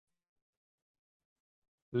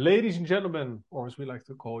Ladies and gentlemen, or as we like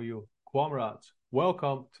to call you, Quamrads,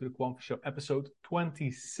 welcome to the Quam Show, episode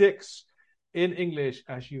 26. In English,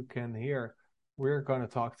 as you can hear, we're going to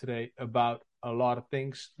talk today about a lot of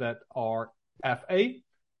things that are FA,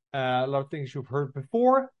 a lot of things you've heard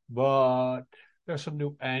before, but there's some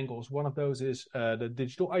new angles. One of those is the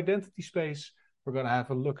digital identity space. We're going to have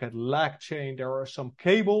a look at LangChain. There are some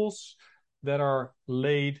cables that are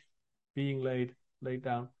being laid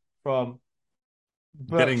down from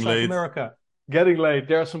Getting South late. America, getting laid.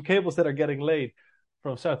 There are some cables that are getting laid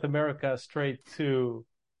from South America straight to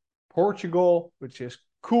Portugal, which is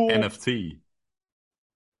cool. NFT.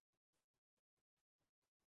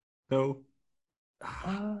 No.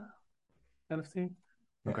 Uh, NFT.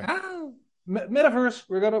 Okay. Ah. Metaverse.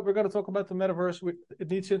 We're gonna talk about the metaverse. It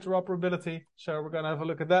needs interoperability, so we're gonna have a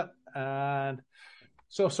look at that. And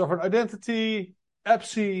self-sovereign identity,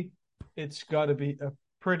 EPSI. It's got to be a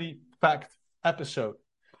pretty packed episode.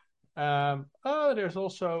 There's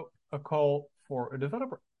also a call for a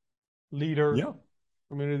developer, leader, Yeah.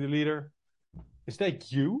 community leader. Is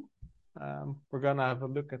that you? We're gonna have a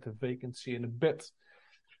look at the vacancy in a bit.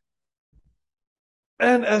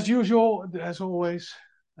 And as usual, as always,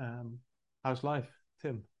 how's life,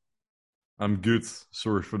 Tim? I'm good.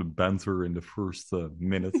 Sorry for the banter in the first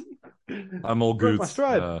minute. I'm all Broke good. my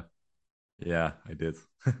stride. Yeah, I did.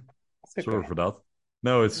 Okay. Sorry for that.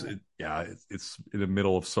 No, it's in the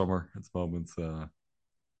middle of summer at the moment.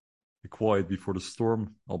 Quiet before the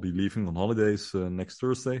storm. I'll be leaving on holidays next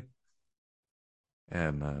Thursday.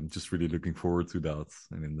 And I'm just really looking forward to that.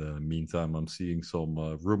 And in the meantime, I'm seeing some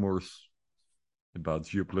rumors about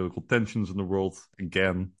geopolitical tensions in the world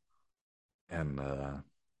again. And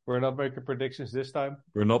We're not making predictions this time.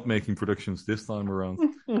 we're not making predictions this time around.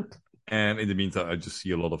 And in the meantime, I just see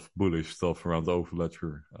a lot of bullish stuff around the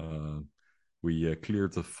Overledger. We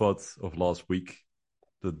cleared the FUD of last week.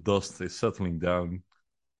 The dust is settling down.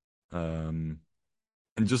 And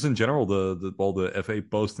just in general, all the FA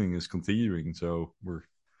posting is continuing. So we're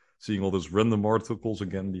seeing all those random articles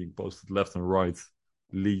again being posted left and right,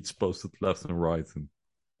 leads posted left and right, and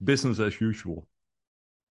business as usual.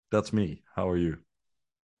 That's me. How are you?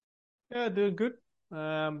 Yeah, doing good.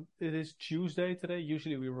 It is Tuesday today.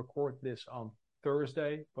 Usually we record this on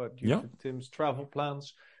Thursday, but due Yeah. to Tim's travel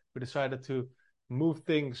plans, we decided to move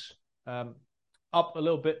things up a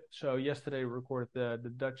little bit. So yesterday we recorded the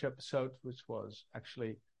Dutch episode, which was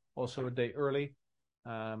actually also a day early.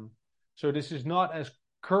 So this is not as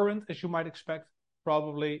current as you might expect.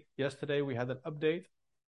 Probably yesterday we had an update,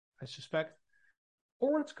 I suspect,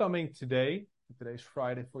 or it's coming today. Today's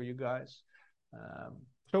Friday for you guys.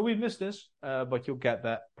 So we missed this, but you'll get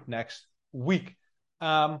that next week.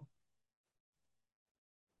 But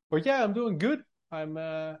yeah, I'm doing good. I'm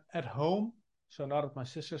at home, so not at my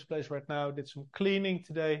sister's place right now. Did some cleaning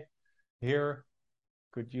today here.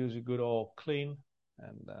 Could use a good old clean.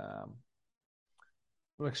 And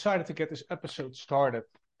I'm excited to get this episode started.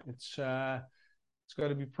 It's going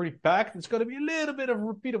to be pretty packed. It's going to be a little bit of a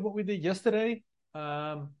repeat of what we did yesterday.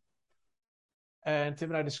 And Tim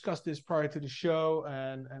and I discussed this prior to the show,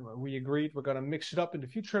 and we agreed we're going to mix it up in the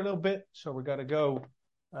future a little bit. So we're going to go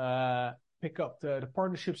pick up the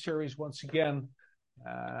partnership series once again.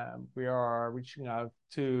 We are reaching out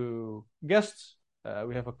to guests.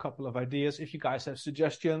 We have a couple of ideas. If you guys have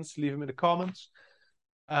suggestions, leave them in the comments.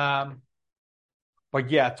 But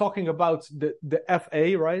yeah, talking about the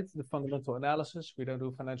FA, right? The fundamental analysis. We don't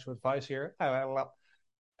do financial advice here.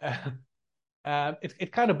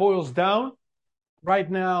 It kind of boils down right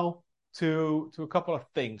now to a couple of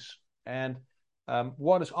things. And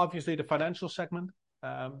one is obviously the financial segment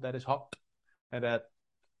that is hot. And that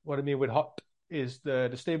what I mean with hot is the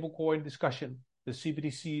stablecoin discussion, the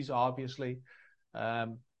CBDCs, obviously.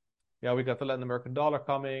 We got the Latin American dollar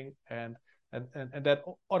coming, and that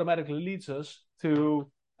automatically leads us to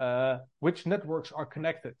which networks are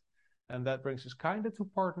connected. And that brings us kind of to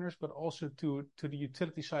partners, but also to the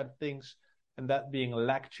utility side of things, and that being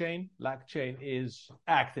LangChain. LangChain is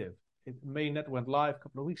active. Mainnet went live a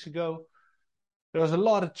couple of weeks ago. There was a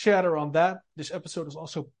lot of chatter on that. This episode is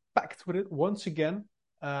also packed with it once again.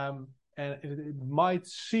 And it might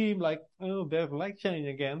seem like, oh, they have LangChain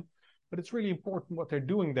again, but it's really important what they're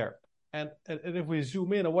doing there. And if we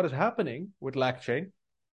zoom in on what is happening with LangChain,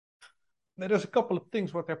 there's a couple of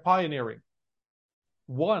things what they're pioneering.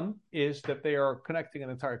 One is that they are connecting an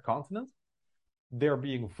entire continent. They're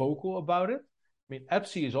being vocal about it. I mean,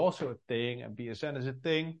 EPSI is also a thing, and BSN is a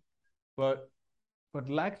thing, but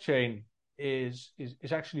LangChain is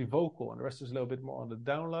actually vocal, and the rest is a little bit more on the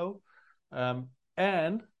down low.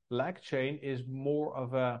 And LangChain is more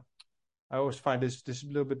of a I always find this a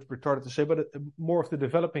little bit retarded to say, but more of the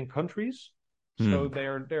developing countries. So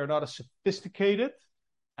they're not as sophisticated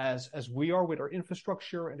as we are with our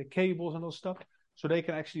infrastructure and the cables and all stuff. So they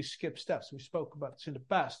can actually skip steps. We spoke about this in the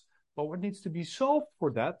past. But what needs to be solved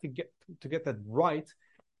for that to get that right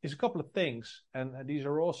is a couple of things. And these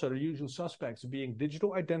are also the usual suspects, being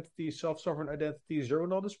digital identity, self-sovereign identity,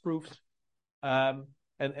 zero-knowledge proofs, and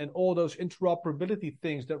all those interoperability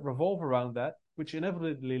things that revolve around that, which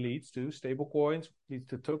inevitably leads to stable coins, leads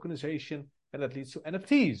to tokenization, and that leads to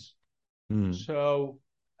NFTs. So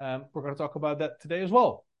we're going to talk about that today as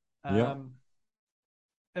well. And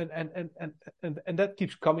that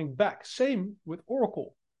keeps coming back. Same with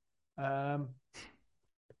Oracle.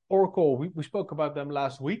 Oracle, we spoke about them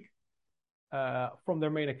last week. From their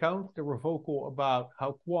main account, they were vocal about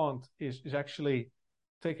how Quant is actually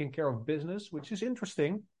taking care of business, which is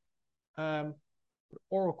interesting.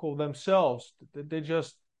 Oracle themselves, they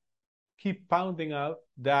just keep pounding out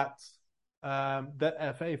that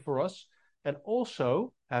FA for us, and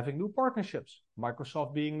also having new partnerships.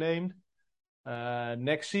 Microsoft being named,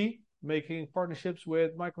 Nexi making partnerships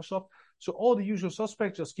with Microsoft. So all the usual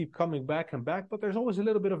suspects just keep coming back and back, but there's always a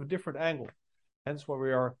little bit of a different angle. Hence why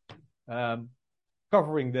we are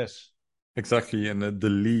covering this. Exactly, and the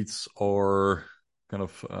leads are kind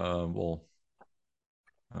of, how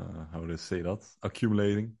would I say that?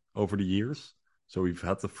 Accumulating over the years. So we've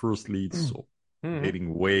had the first leads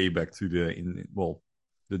dating way back to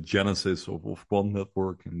the genesis of Quant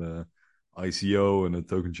Network and the ICO and the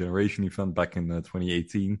token generation event back in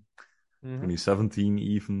 2018, 2017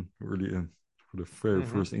 even, really for the very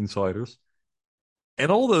first insiders. And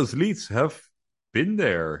all those leads have been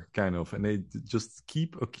there, kind of, and they just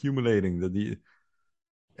keep accumulating.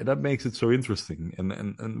 And that makes it so interesting.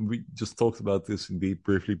 And we just talked about this indeed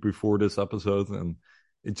briefly before this episode, and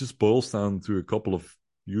it just boils down to a couple of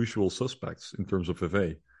usual suspects in terms of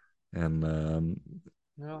FA. And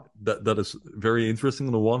that is very interesting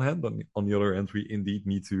on the one hand, but on the other hand, we indeed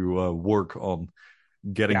need to work on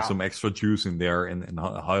getting some extra juice in there and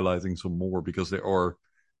highlighting some more, because there are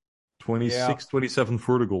 26, 27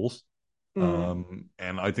 verticals. And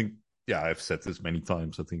I think, I've said this many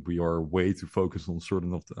times, I think we are way too focused on a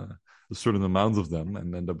certain amount of them,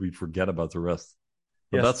 and then that we forget about the rest.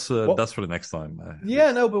 But that's for the next time.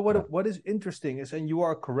 But what is interesting is, and you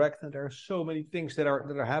are correct, and there are so many things that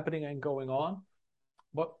are happening and going on,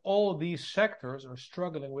 but all these sectors are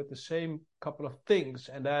struggling with the same couple of things,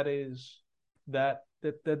 and that is that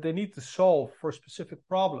they need to solve for specific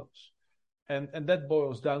problems, and that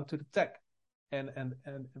boils down to the tech, and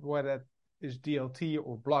whether that is DLT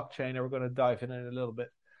or blockchain, and we're going to dive in a little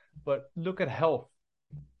bit. But look at health.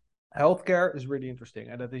 Healthcare is really interesting,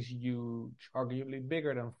 and that is huge, arguably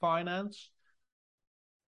bigger than finance,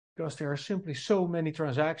 because there are simply so many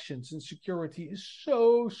transactions, and security is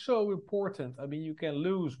so important. I mean, you can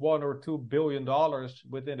lose $1 or $2 billion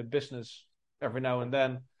within a business every now and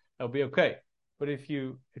then, it'll be okay. But if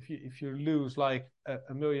you lose like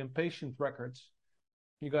a million patient records,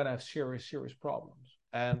 you're gonna have serious problems,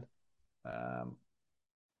 and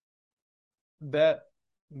that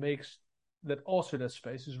makes that also that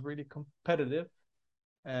space is really competitive,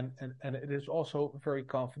 and it is also very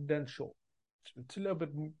confidential. It's a little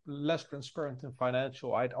bit less transparent than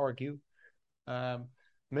financial, I'd argue,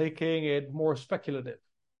 making it more speculative,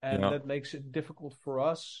 and that makes it difficult for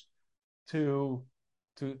us to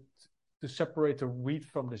separate the wheat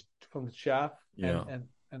from the chaff, and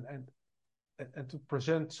to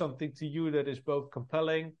present something to you that is both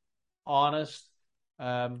compelling, honest,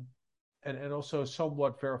 and also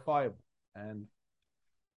somewhat verifiable. And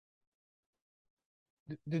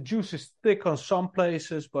the juice is thick on some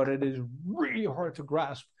places, but it is really hard to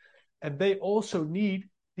grasp. And they also need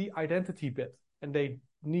the identity bit, and they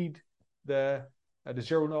need the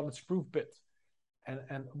zero knowledge proof bit.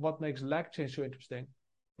 And what makes LagChain so interesting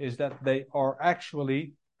is that they are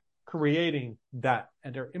actually creating that,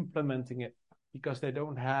 and they're implementing it, because they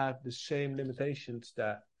don't have the same limitations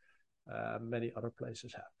that many other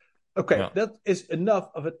places have. Okay, that is enough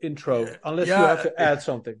of an intro, unless you have to add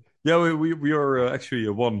something. Yeah, we are actually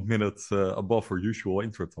 1 minute above our usual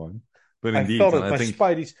intro time. But indeed, I thought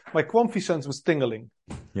my Quamfi sense was tingling.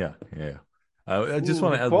 Yeah. I just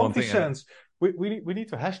want to add one thing. Sense. We need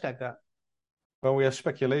to hashtag that when we have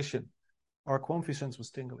speculation. Our Quamfi sense was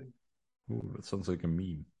tingling. Ooh, that sounds like a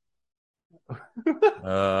meme.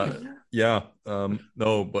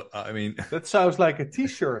 No, but I mean... That sounds like a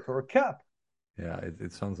t-shirt or a cap. Yeah,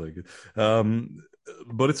 it sounds like it.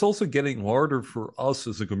 But it's also getting harder for us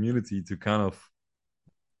as a community to kind of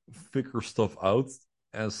figure stuff out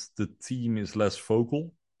as the team is less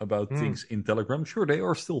vocal. about things in Telegram. Sure, they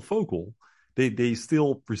are still vocal. They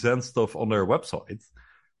still present stuff on their website,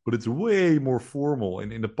 but it's way more formal.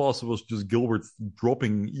 And in the past, it was just Gilbert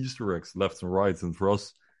dropping Easter eggs left and right. And for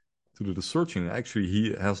us to do the searching, actually,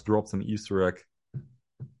 he has dropped an Easter egg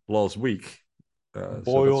last week.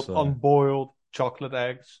 Boiled, unboiled chocolate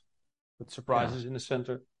eggs with surprises in the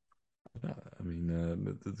center. I mean,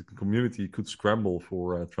 the community could scramble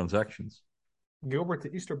for transactions. Gilbert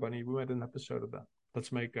the Easter Bunny, we made an episode of that.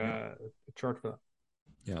 Let's make a chart for that.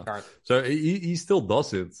 Yeah. Chart. So he still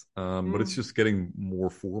does it, but it's just getting more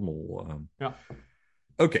formal.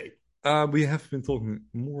 Okay. We have been talking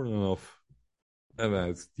more than enough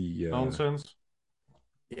about the... nonsense.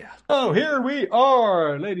 Yeah. Oh, here we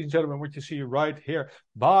are, ladies and gentlemen, what you see right here.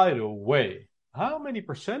 By the way, how many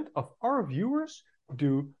 % of our viewers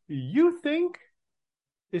do you think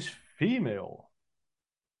is female?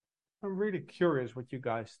 I'm really curious what you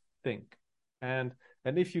guys think. And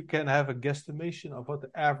if you can have a guesstimation of what the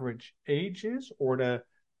average age is, or the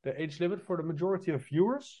age limit for the majority of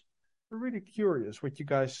viewers, I'm really curious what you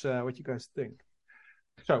guys think.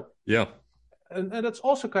 So yeah, and that's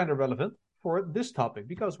also kind of relevant for this topic,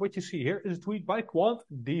 because what you see here is a tweet by Quant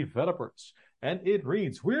developers, and it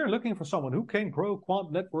reads: "We're looking for someone who can grow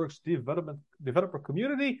Quant Network's developer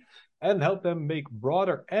community and help them make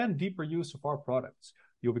broader and deeper use of our products.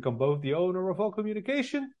 You'll become both the owner of all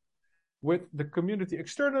communication with the community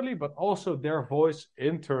externally, but also their voice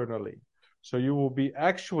internally. So you will be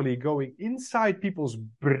actually going inside people's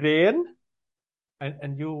brain,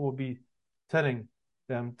 and you will be telling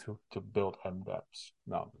them to build MDApps."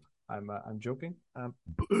 No, I'm joking.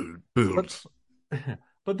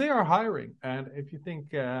 But they are hiring, and if you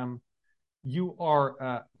think you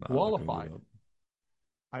are qualified,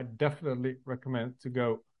 I definitely recommend to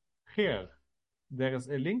go here. There is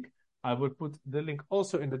a link. I will put the link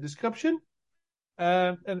also in the description.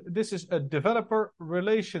 And this is a developer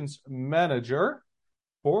relations manager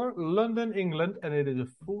for London, England, and it is a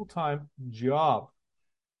full-time job.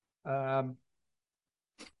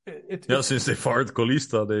 Since they fired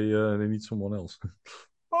Colista, they need someone else.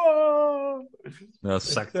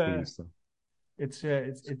 Sacked Colista.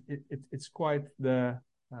 It's quite the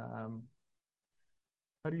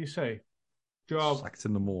how do you say? Job. Sacked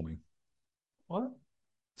in the morning. What?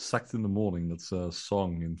 Sacked in the morning. That's a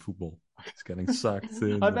song in football. It's getting sacked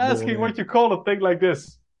in I'm the asking morning. what you call a thing like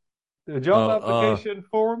this. The job application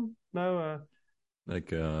form? No.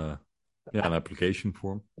 An application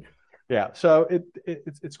form. Yeah. So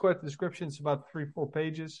it's quite the description. It's about 3-4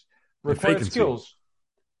 pages. Required skills.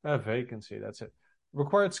 A vacancy. That's it.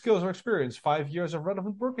 Required skills or experience: 5 years of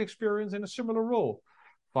relevant work experience in a similar role.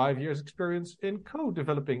 5 years experience in code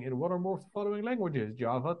developing in one or more of the following languages: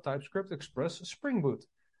 Java, TypeScript, Express, Spring Boot.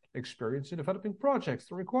 Experience in developing projects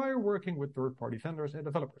that require working with third-party vendors and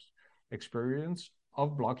developers. Experience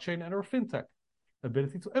of blockchain and or fintech.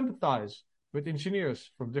 Ability to empathize with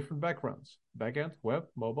engineers from different backgrounds: backend, web,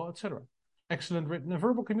 mobile, etc. Excellent written and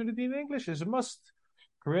verbal community in English is a must.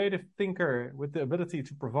 Creative thinker with the ability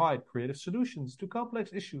to provide creative solutions to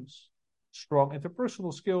complex issues. Strong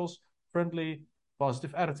interpersonal skills, friendly,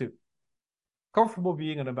 positive attitude. Comfortable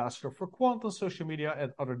being an ambassador for Quant on social media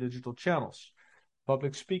and other digital channels.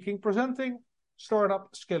 Public speaking, presenting,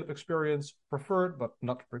 startup, scale-up experience, preferred but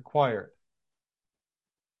not required.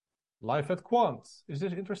 Life at Quant. Is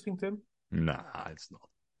this interesting, Tim? Nah, it's not.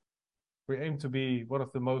 We aim to be one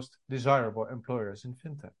of the most desirable employers in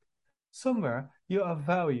fintech. Somewhere you are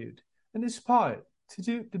valued and inspired to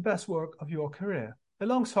do the best work of your career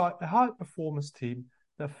alongside a high-performance team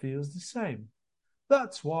that feels the same.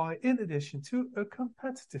 That's why, in addition to a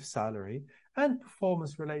competitive salary and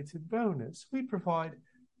performance-related bonus, we provide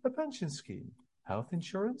a pension scheme, health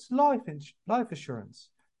insurance, life insurance,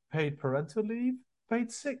 paid parental leave,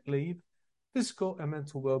 paid sick leave, physical and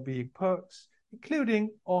mental well-being perks,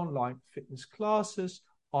 including online fitness classes,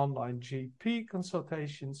 online GP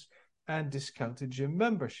consultations, and discounted gym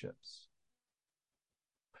memberships.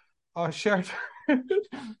 Our shared values.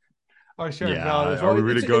 Are we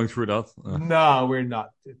really going through that? No, we're not.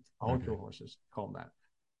 Hold your horses. Calm down.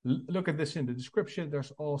 Look at this in the description.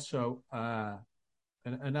 There's also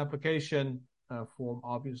an application form,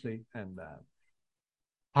 obviously, and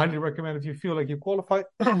highly recommend if you feel like you qualify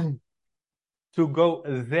to go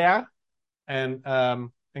there and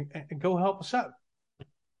go help us out.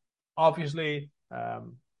 Obviously,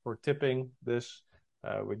 for tipping this,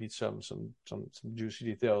 we need some juicy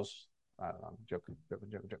details. I don't know. I'm joking.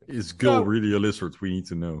 Is Gil really a lizard? We need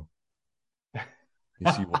to know.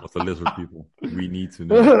 Is he one of the lizard people? We need to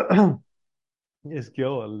know. Is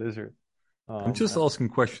Gil a lizard? I'm just asking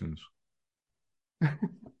questions.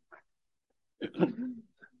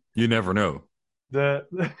 You never know. The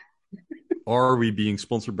Are we being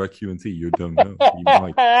sponsored by QNT? You don't know. We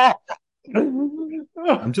might.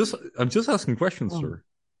 I'm just asking questions, sir.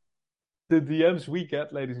 the DMs we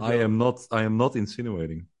get, ladies and I am gentlemen. not. I am not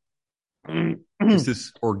insinuating. This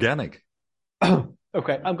is organic.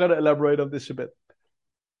 Okay, I'm gonna elaborate on this a bit.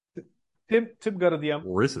 Tim got a DM,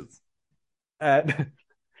 Or is it? and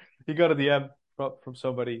he got a DM from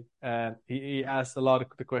somebody, and he asked a lot of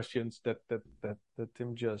the questions that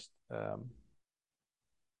Tim just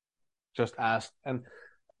asked, and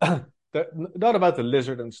not about the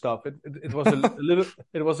lizard and stuff. It was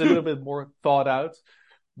a little bit more thought out,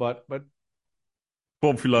 but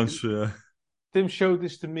Confidence. Tim showed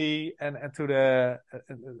this to me and to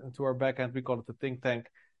our backend. We call it the think tank.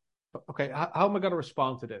 Okay, how am I going to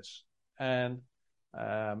respond to this? And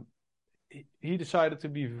um, he decided to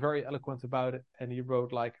be very eloquent about it, and he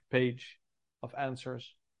wrote like a page of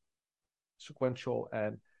answers, sequential,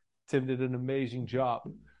 and Tim did an amazing job.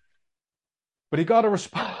 But he got a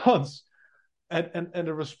response, and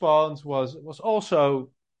the response was also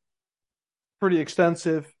pretty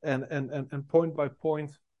extensive and point by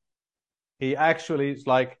point. He actually is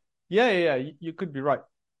like, yeah, you could be right,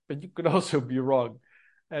 but you could also be wrong,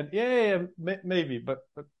 and maybe, but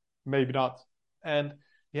maybe not, and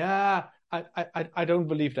yeah, I don't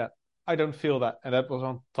believe that. I don't feel that, and that was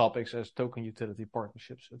on topics as token utility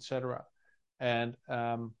partnerships, etc. And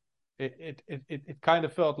it kind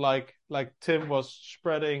of felt like Tim was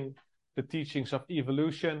spreading the teachings of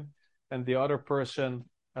evolution, and the other person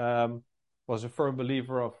was a firm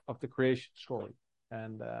believer of the creation story,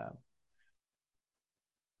 and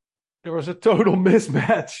there was a total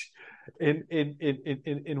mismatch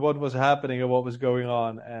in what was happening and what was going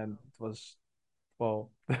on, and it was, well,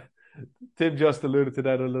 Tim just alluded to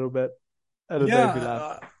that a little bit, and it made me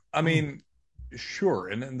laugh. I mean, sure,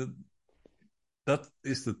 and that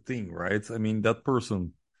is the thing, right? I mean, that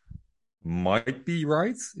person might be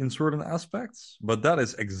right in certain aspects, but that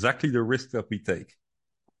is exactly the risk that we take.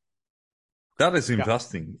 That is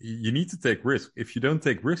investing. Yeah. You need to take risk. If you don't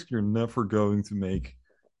take risk, you're never going to make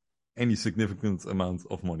any significant amount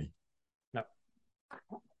of money. No.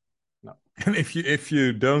 And if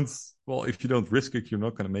you don't risk it, you're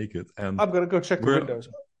not going to make it. And I'm going to go check the windows.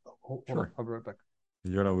 Sure. I'll be right back.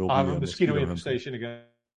 Will I have be a mosquito infestation again.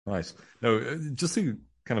 Nice. No, just to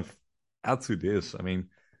kind of add to this, I mean,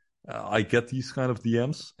 I get these kind of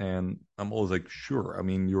DMs, and I'm always like, sure. I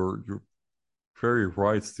mean, you're very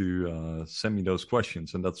right to send me those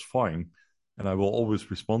questions, and that's fine. And I will always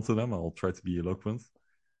respond to them. I'll try to be eloquent.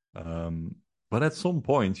 But at some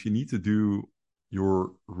point, you need to do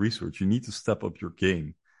your research. You need to step up your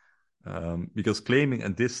game. Because claiming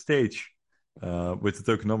at this stage, with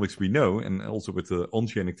the tokenomics we know, and also with the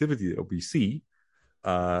on-chain activity that we see,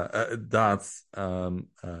 that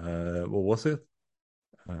what was it?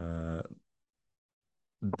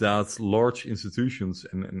 That large institutions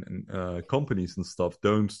and companies and stuff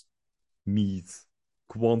don't need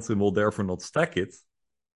quant and will therefore not stack it.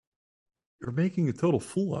 You're making a total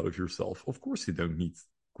fool out of yourself. Of course, you don't need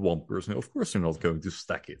quant personnel. Of course, they're not going to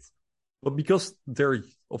stack it. But because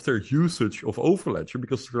of their usage of Overledger,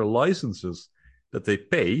 because of their licenses that they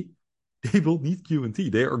pay, they will need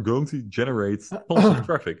QNT. They are going to generate tons of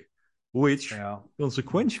traffic, which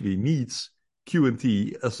consequentially needs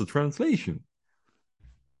QNT as a translation.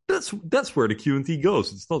 That's where the QNT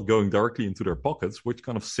goes. It's not going directly into their pockets. Which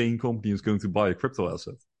kind of sane company is going to buy a crypto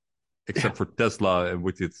asset? Except for Tesla and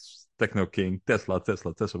with its techno king, Tesla, by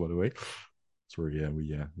the way. Sorry,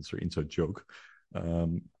 it's an inside joke.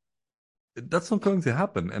 That's not going to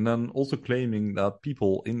happen. And then also claiming that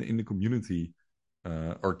people in the community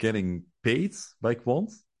are getting paid by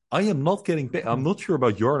quant. I am not getting paid. I'm not sure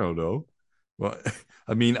about Jarno though. Well,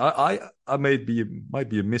 I mean, I might be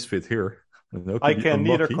a misfit here. I can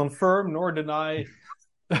neither confirm nor deny.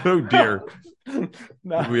 Oh dear.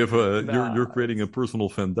 We have you're creating a personal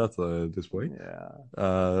vendetta this way.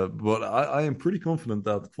 Yeah. But I am pretty confident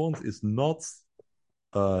that quant is not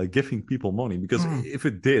giving people money, because if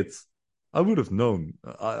it did, I would have known.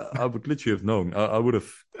 I would literally have known. I would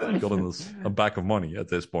have gotten us a bag of money at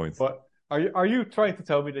this point. But are you trying to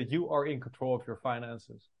tell me that you are in control of your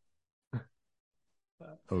finances?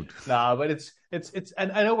 No, but it's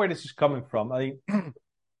and I know where this is coming from. I mean,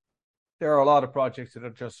 there are a lot of projects that are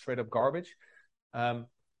just straight up garbage.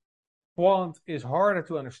 Quant is harder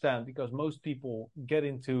to understand because most people get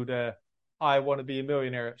into the I want to be a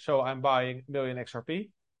millionaire, so I'm buying a million XRP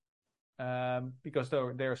because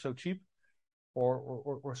they're so cheap,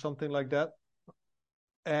 or something like that,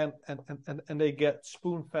 and they get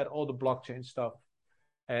spoon fed all the blockchain stuff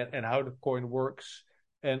and how the coin works,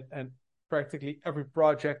 and practically every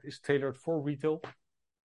project is tailored for retail.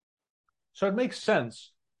 So it makes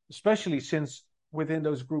sense, especially since within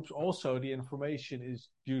those groups also the information is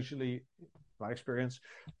usually, in my experience,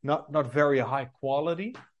 not very high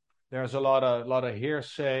quality. There's a lot of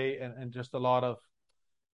hearsay and just a lot of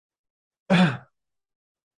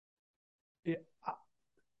yeah,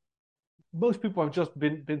 most people have just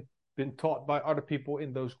been taught by other people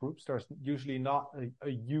in those groups. There's usually not a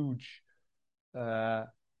huge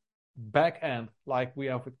back end like we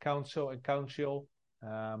have with council and council.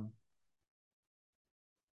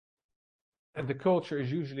 And the culture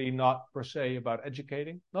is usually not per se about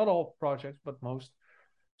educating. Not all projects, but most.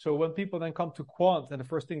 So when people then come to quant and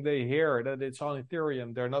the first thing they hear that it's on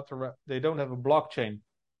Ethereum, they don't have a blockchain,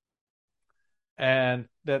 and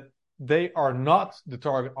that they are not the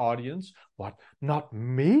target audience. What? Not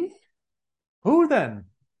me? Who then?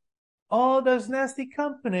 All those nasty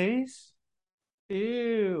companies.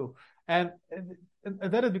 Ew. And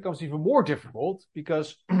then it becomes even more difficult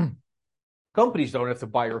because companies don't have to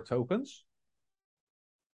buy your tokens.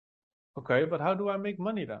 Okay, but how do I make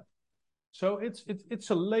money then? So it's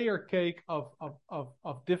a layer cake of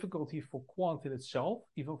difficulty for quant in itself,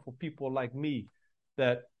 even for people like me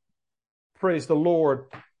that, praise the Lord,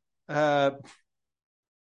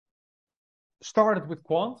 started with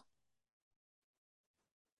quant.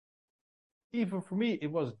 Even for me,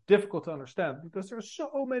 it was difficult to understand because there are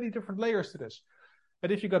so many different layers to this.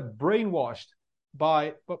 And if you got brainwashed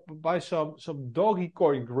by some doggy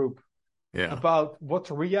coin group about what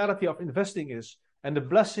the reality of investing is and the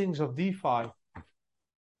blessings of DeFi,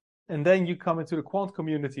 and then you come into the quant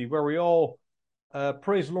community where we all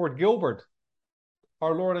praise Lord Gilbert,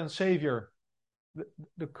 our Lord and Savior,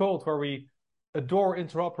 the cult where we adore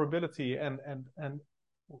interoperability and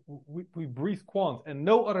we breathe quant and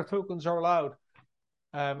no other tokens are allowed.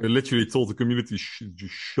 I literally told the community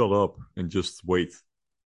just shut up and just wait.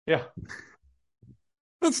 Yeah.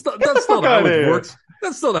 That's not how it works.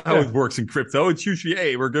 That's not how it works in crypto. It's usually,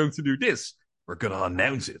 hey, we're going to do this. We're going to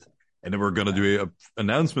announce it. And then we're going to do an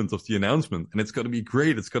announcement of the announcement. And it's going to be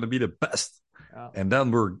great. It's going to be the best. Yeah. And then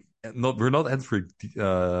we're not entering,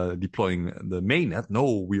 deploying the mainnet.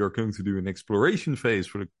 No, we are going to do an exploration phase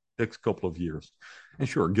for the next couple of years. And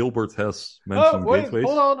sure, Gilbert has mentioned gateways.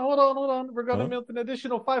 Hold on. We're going to mint an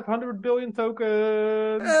additional 500 billion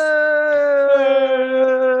tokens. Hey!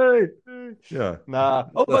 Yeah. Nah.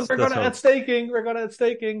 Oh, but we're going to add staking. We're going to add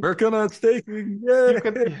staking. Yay!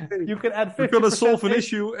 You can add 50%. We're going to solve an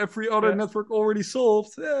issue every other network already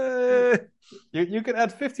solved. Yay! You can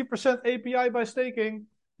add 50% API by staking.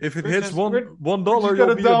 If it hits $1,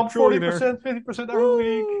 you'll be dump a trillionaire. 40%, 50% every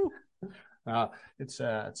week. It's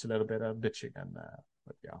a little bit of bitching and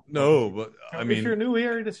but yeah. No, but I mean, if you're new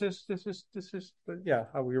here, this is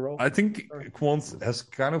how we roll. I think quant has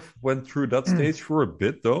kind of went through that stage for a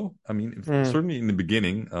bit, though. I mean, certainly in the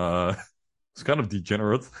beginning, it's kind of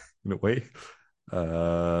degenerate in a way,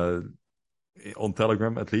 on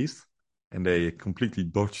Telegram at least, and they completely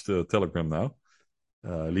dodged Telegram now.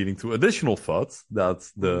 Leading to additional thought that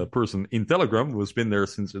the person in Telegram who has been there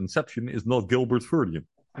since inception is not Gilbert Verdian.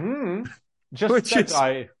 Just that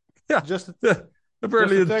guy. Yeah.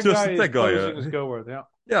 Apparently it's just a tech guy.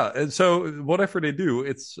 Yeah, and so whatever they do,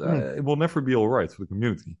 it will never be all right for the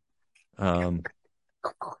community. The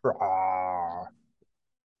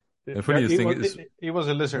funniest thing is... He was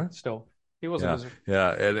a lizard still. He was a lizard.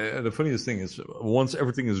 Yeah, and the funniest thing is once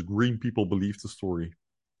everything is green, people believe the story.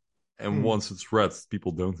 And once it's red,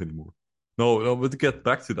 people don't anymore. No, but to get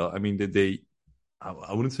back to that, I mean,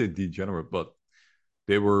 I wouldn't say degenerate, but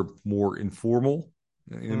they were more informal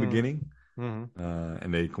in the beginning.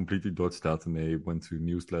 And they completely dodged that, and they went to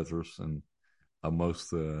newsletters, and how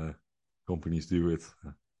most companies do it.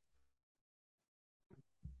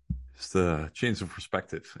 Just a change of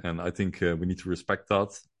perspective. And I think we need to respect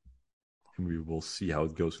that, and we will see how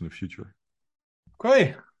it goes in the future.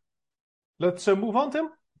 Okay. Let's move on, Tim.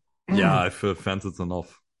 Yeah, I've vented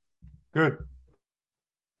enough. Good.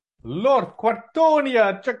 Lord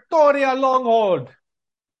Quartonia, Chactonia Longhold.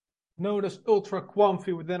 Notice Ultra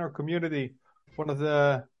Quamfi within our community. One of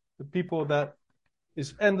the people that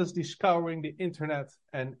is endlessly scouring the internet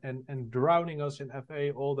and drowning us in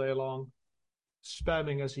FA all day long.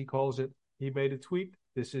 Spamming, as he calls it. He made a tweet.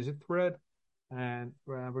 This is a thread. And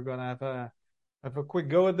we're going to have a quick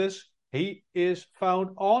go at this. He is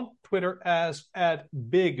found on Twitter as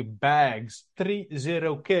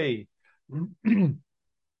 @BigBags30K.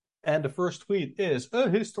 And the first tweet is a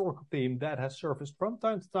historical theme that has surfaced from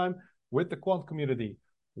time to time with the quant community.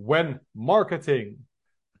 When marketing.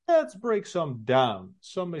 Let's break some down.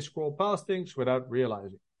 Some may scroll past things without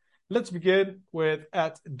realizing. Let's begin with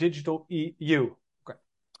at Digital EU. Okay.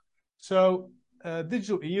 So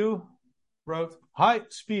Digital EU wrote high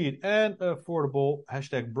speed and affordable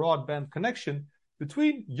 #broadband connection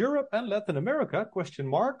between Europe and Latin America, ?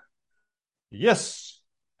 Yes,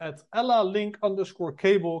 at Ella link _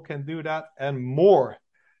 cable can do that and more.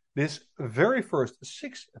 This very first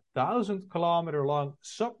 6,000 kilometer long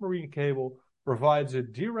submarine cable provides a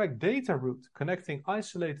direct data route connecting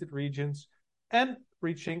isolated regions and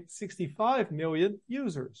reaching 65 million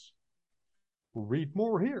users. Read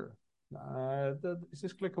more here. Is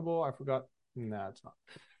this clickable? I forgot. No, it's not.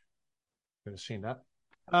 Could have seen that.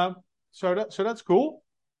 So that's cool.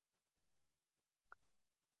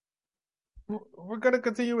 We're going to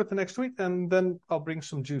continue with the next tweet, and then I'll bring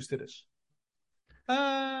some juice to this.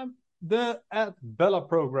 The at Bella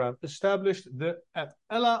program established the at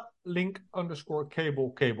Ella link _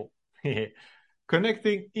 cable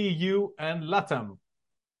connecting EU and LATAM,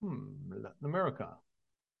 Latin America,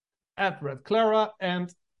 at Red Clara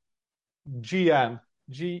and GEAN,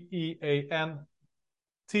 GEANT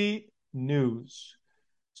news.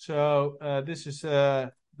 So this is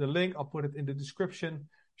the link. I'll put it in the description.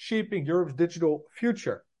 Shaping Europe's digital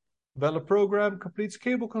future. Bella program completes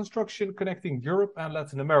cable construction connecting Europe and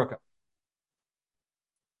Latin America.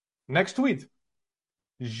 Next tweet.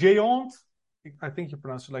 GEANT, I think you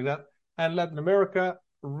pronounce it like that, and Latin America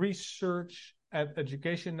Research and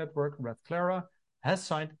Education Network, Red Clara, has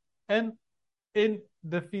signed an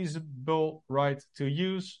indefeasible right to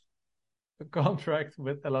use a contract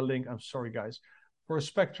with Ella Link, I'm sorry guys, for a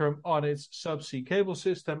spectrum on its subsea cable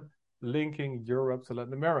system linking Europe to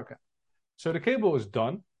Latin America. So the cable is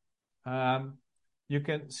done. You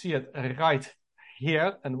can see it right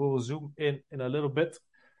here, and we will zoom in a little bit,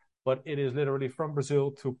 but it is literally from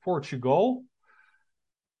Brazil to Portugal.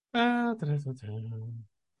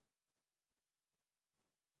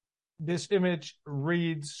 This image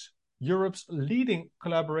reads Europe's leading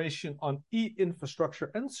collaboration on e-infrastructure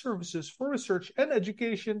and services for research and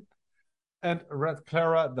education. And Red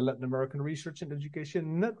Clara, the Latin American Research and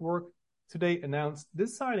Education Network, today announced the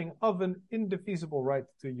signing of an indefeasible right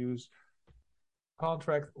to use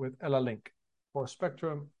contract with Ella Link for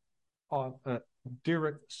spectrum on a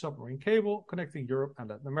direct submarine cable connecting Europe and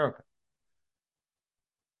Latin America.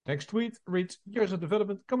 Next tweet reads years of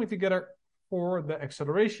development coming together for the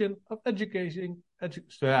acceleration of education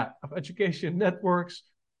networks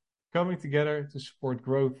coming together to support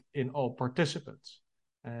growth in all participants.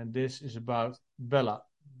 And this is about Bella,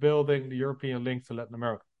 building the European link to Latin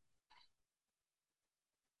America.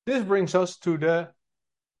 This brings us to the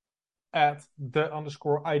at the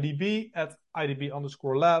 _IDB, at IDB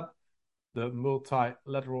 _lab, the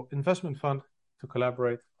multilateral investment fund, to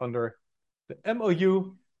collaborate under the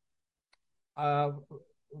MOU.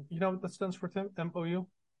 You know what that stands for, Tim? MOU?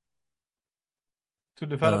 To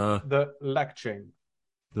develop the LAC chain.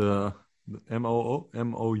 The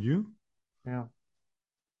MOU? Yeah.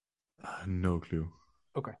 No clue.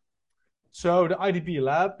 Okay. So the IDB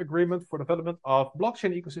Lab agreement for development of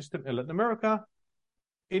blockchain ecosystem in Latin America.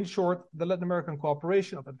 In short, the Latin American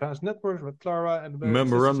cooperation of advanced networks with Clara and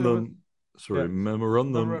Memorandum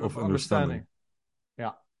of Understanding.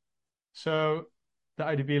 Yeah. So the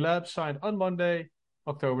IDB Lab signed on Monday,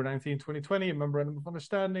 October 19, 2020, a memorandum of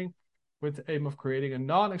understanding with the aim of creating a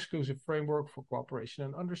non-exclusive framework for cooperation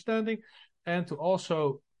and understanding, and to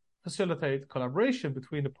also facilitate collaboration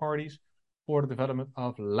between the parties for the development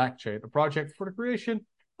of LACchain, a project for the creation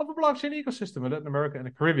of a blockchain ecosystem in Latin America and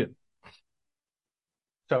the Caribbean.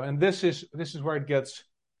 So, and this is where it gets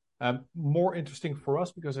more interesting for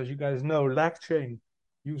us, because as you guys know, LACchain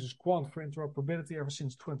uses Quant for interoperability ever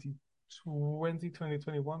since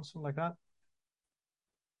 2021, something like that.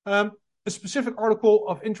 A specific article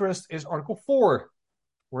of interest is Article 4,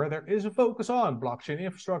 where there is a focus on blockchain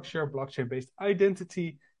infrastructure, blockchain-based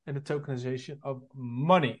identity, and the tokenization of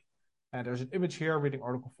money. And there's an image here reading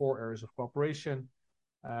Article 4, Areas of Cooperation,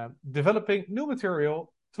 developing new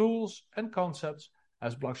material, tools, and concepts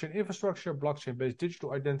as blockchain infrastructure, blockchain-based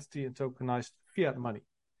digital identity, and tokenized fiat money.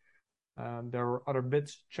 There are other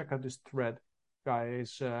bits. Check out this thread.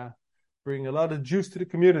 Guys, bringing a lot of juice to the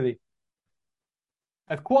community.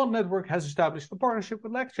 And Quant Network has established a partnership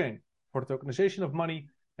with LACchain for the tokenization of money,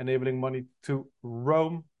 enabling money to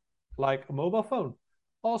roam like a mobile phone,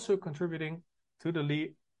 also contributing to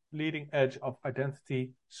the leading edge of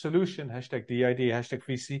identity solution, #DID,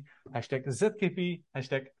 #VC, #ZKP,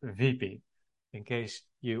 #VP. In case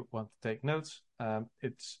you want to take notes,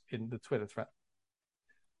 it's in the Twitter thread.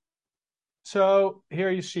 So here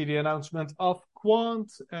you see the announcement of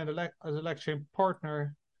Quant and as a LACchain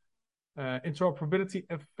partner. Interoperability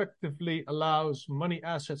effectively allows money,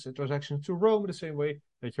 assets, and transactions to roam the same way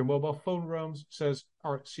that your mobile phone roams, says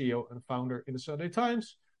our CEO and founder in the Sunday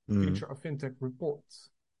Times. Future of FinTech report.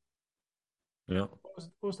 Yeah. What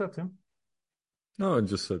was that, Tim? No, I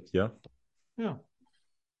just said, yeah. Yeah.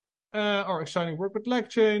 Our exciting work with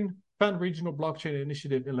LagChain, pan-regional blockchain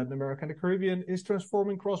initiative in Latin America and the Caribbean, is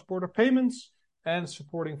transforming cross-border payments and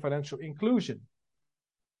supporting financial inclusion.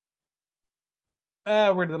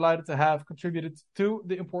 We're delighted to have contributed to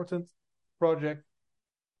this important project.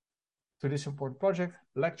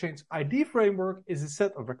 LagChain's ID framework is a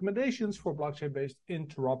set of recommendations for blockchain-based,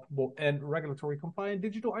 interoperable, and regulatory compliant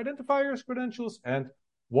digital identifiers, credentials, and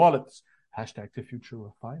wallets. Hashtag the future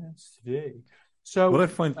of finance today. So what I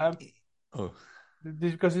find,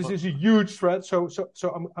 because this is a huge thread, so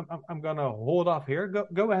I'm gonna hold off here.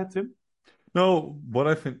 Go ahead, Tim. No, what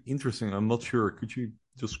I find interesting, I'm not sure. Could you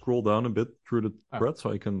just scroll down a bit through the thread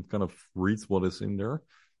so I can kind of read what is in there?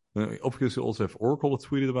 Obviously, also have Oracle that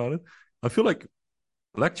tweeted about it. I feel like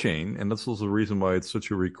LagChain, and that's also the reason why it's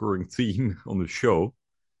such a recurring theme on the show.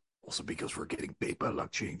 Also because we're getting paid by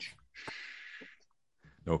LagChain.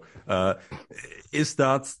 No, is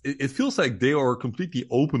that it feels like they are completely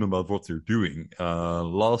open about what they're doing.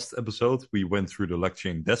 Last episode, we went through the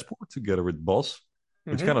LagChain dashboard together with Boss,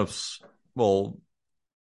 which kind of,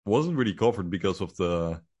 wasn't really covered because of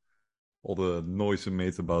all the noise it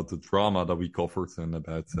made about the drama that we covered and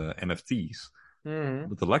about NFTs.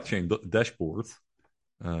 But the LagChain dashboard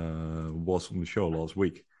was on the show last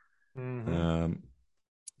week. And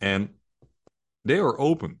they are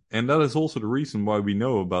open. And that is also the reason why we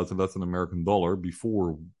know about the Latin American dollar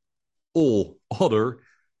before all other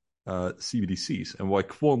CBDCs, and why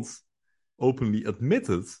Quant openly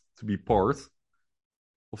admitted to be part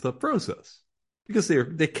of that process. Because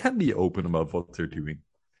they can be open about what they're doing.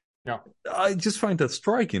 Yeah. I just find that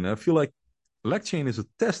striking. I feel like LagChain is a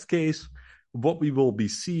test case of what we will be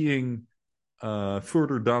seeing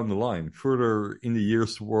further down the line, further in the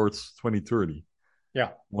years towards 2030.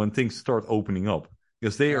 Yeah. When things start opening up.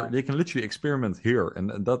 Because they can literally experiment here, and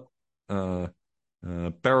that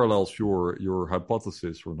parallels your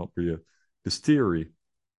hypothesis, or not really, this theory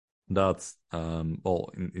that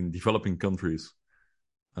in developing countries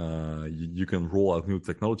you can roll out new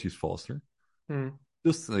technologies faster.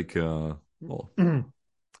 Just like it's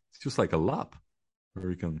just like a lab where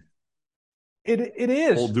you can it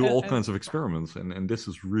is do all kinds of experiments, and this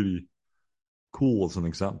is really cool as an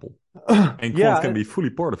example. And Quant can be fully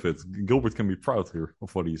part of it. Gilbert can be proud here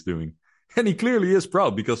of what he's doing, and he clearly is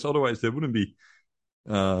proud, because otherwise they wouldn't be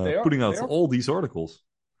putting out all these articles.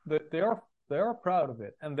 They are proud of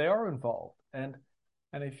it, and they are involved. And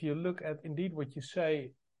if you look at indeed what you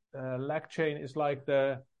say, LagChain is like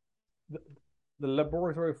the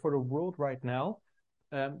laboratory for the world right now.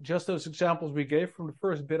 Just those examples we gave from the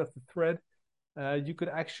first bit of the thread, you could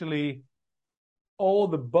actually, all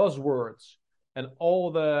the buzzwords and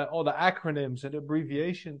all the acronyms and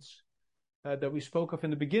abbreviations that we spoke of in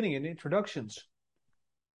the beginning in the introductions,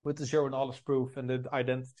 with the zero knowledge proof and the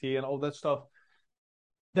identity and all that stuff,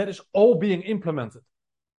 that is all being implemented,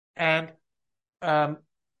 and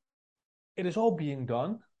it is all being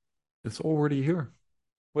done. It's already here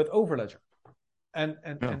with Overledger. And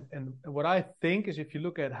what I think is, if you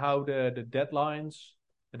look at how the deadlines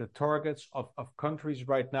and the targets of countries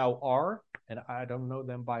right now are, and I don't know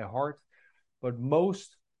them by heart, but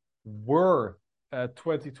most were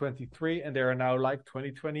 2023, and they are now like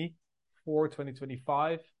 2024,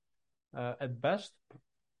 2025 at best.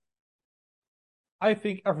 I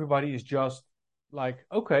think everybody is just like,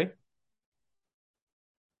 okay,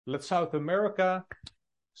 let South America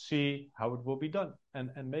see how it will be done.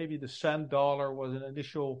 And maybe the cent dollar was an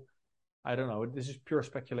initial, I don't know, this is pure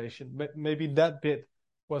speculation, but maybe that bit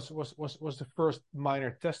was the first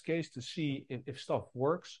minor test case to see if stuff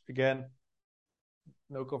works. Again,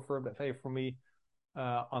 no confirmed FA for me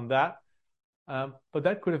on that. But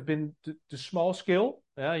that could have been the small scale,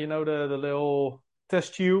 the little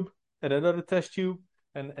test tube and another test tube,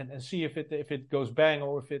 and see if it goes bang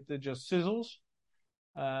or if it just sizzles.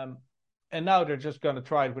 And now they're just going to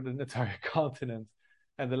try it with an entire continent.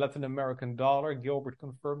 And the Latin American dollar, Gilbert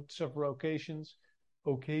confirmed several occasions,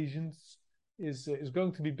 is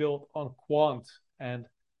going to be built on Quant. And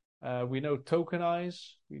we know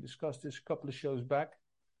Tokenize, we discussed this a couple of shows back,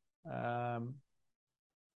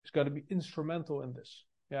 it's going to be instrumental in this.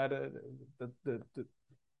 Yeah, the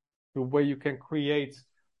way you can create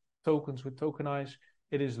tokens with Tokenize,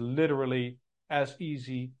 it is literally as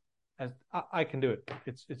easy as I can do it.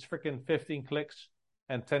 It's freaking 15 clicks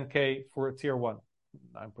and 10K for a tier 1,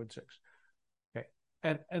 9.6. Okay,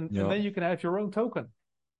 and then you can have your own token.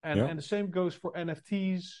 And the same goes for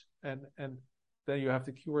NFTs, and then you have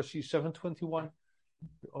the QRC 721.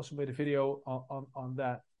 We also made a video on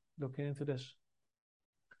that, looking into this.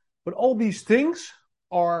 But all these things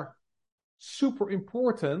are super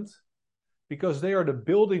important because they are the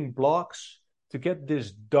building blocks to get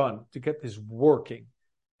this done, to get this working.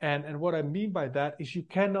 And what I mean by that is you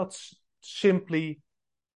cannot simply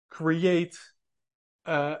create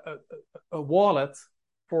a wallet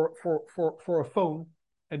for a phone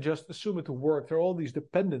and just assume it to work. There are all these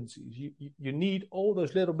dependencies. You need all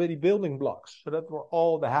those little bitty building blocks. So that were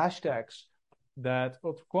all the hashtags that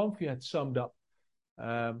Quamfi had summed up.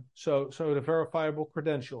 So the verifiable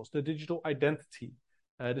credentials, the digital identity,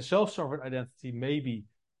 the self-sovereign identity, maybe,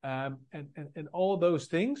 and all those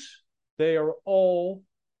things, they are all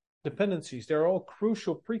dependencies. They're all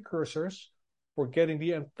crucial precursors for getting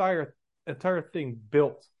the entire thing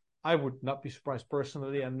built. I would not be surprised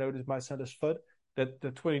personally, and know this might sound as FUD, that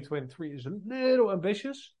the 2023 is a little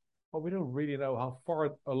ambitious, but we don't really know how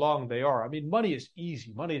far along they are. I mean, money is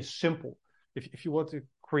easy. Money is simple. If you want to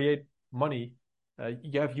create money,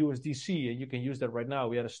 you have USDC, and you can use that right now.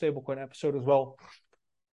 We had a stablecoin episode as well.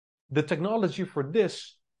 The technology for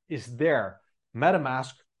this is there.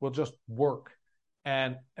 MetaMask will just work.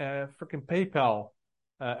 And freaking PayPal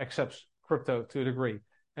accepts crypto to a degree.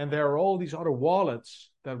 And there are all these other wallets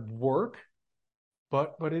that work,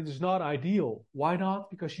 but it is not ideal. Why not?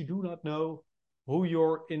 Because you do not know who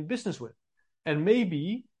you're in business with. And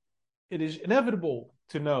maybe it is inevitable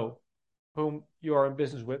to know whom you are in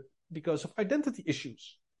business with because of identity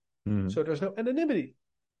issues. So there's no anonymity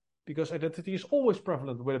because identity is always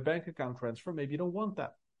prevalent with a bank account transfer. Maybe you don't want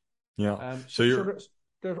that. Yeah. So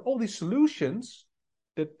there's all these solutions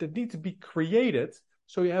that need to be created.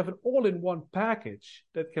 So you have an all-in-one package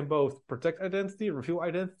that can both protect identity, reveal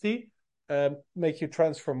identity, make you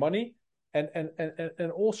transfer money, and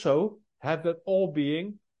also have that all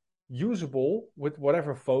being usable with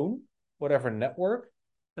whatever phone, whatever network,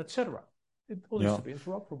 etc. It all needs to be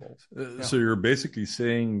interoperable. So you're basically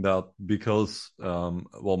saying that because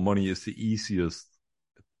money is the easiest,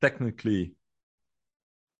 technically.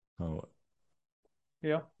 Money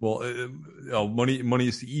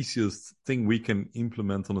is the easiest thing we can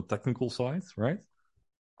implement on the technical side, right?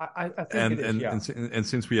 I think it is, and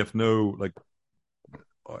since we have no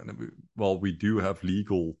we do have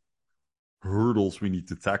legal hurdles we need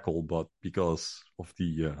to tackle, but because of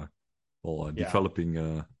the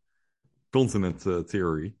developing continent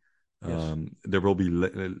theory, there will be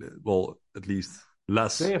at least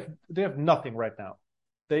less. They have nothing right now.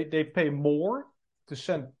 They pay more to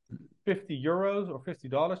send €50 or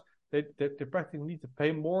 $50. They practically need to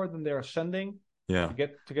pay more than they are sending to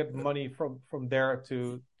get money from there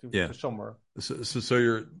to somewhere. So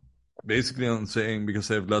you're basically saying because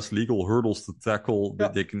they have less legal hurdles to tackle,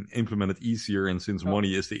 that they can implement it easier, and since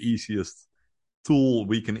money is the easiest tool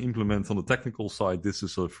we can implement on the technical side, this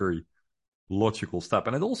is a very logical step.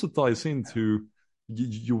 And it also ties into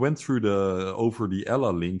you went through over the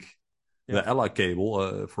Ella link, the Ella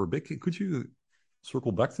cable for a bit. Could you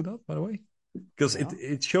circle back to that, by the way? Because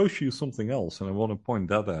it shows you something else, and I want to point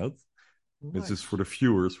that out. Nice. This is for the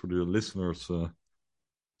viewers, for the listeners,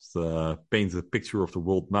 paint a picture of the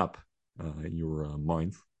world map in your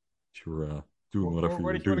mind. You're doing whatever you're doing.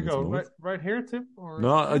 Where do you want to go? Right here, Tim?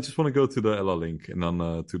 No, I just want to go to the Ella link, and then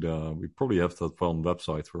we probably have that one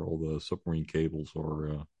website where all the submarine cables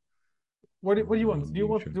are. What do you want? Do you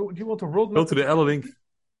want the world map? Go to the Ella link.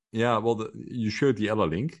 Yeah, well, you showed the Ella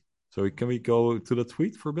link. So can we go to the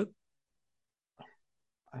tweet for a bit?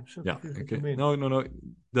 I'm so confused. Okay. No.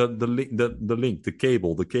 The link,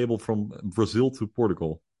 the cable from Brazil to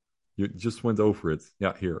Portugal. You just went over it.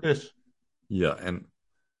 Yeah, here. Yes. Yeah,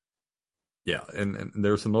 and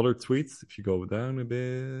there's another tweet. If you go down a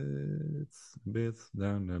bit,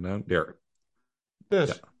 down, there.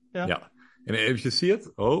 This. Yeah. And if you see it,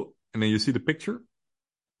 and then you see the picture,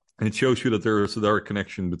 and it shows you that there is a direct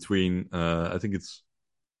connection between, I think it's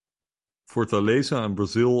Fortaleza in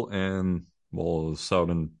Brazil and the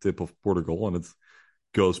southern tip of Portugal, and it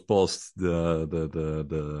goes past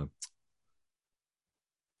the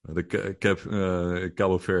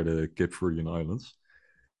Cabo Verde, Cape Verdean Islands.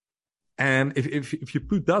 And if you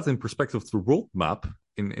put that in perspective to the world map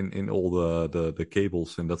in all the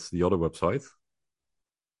cables, and that's the other website.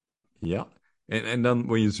 Yeah. And then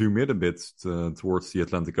when you zoom in a bit towards the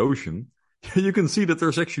Atlantic Ocean, you can see that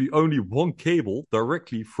there's actually only one cable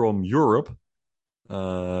directly from Europe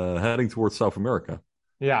heading towards South America.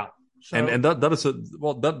 Yeah. So... And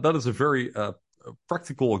that is a very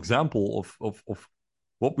practical example of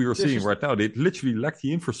what we are seeing right now. They literally lack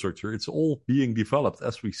the infrastructure. It's all being developed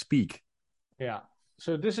as we speak. Yeah.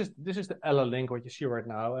 so this is the Ella link what you see right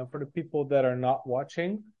now, and for the people that are not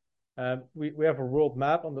watching, we have a world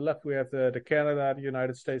map. On the left we have the Canada, the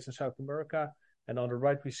United States, and South America, and on the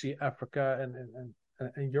right we see Africa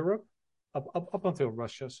and Europe, up until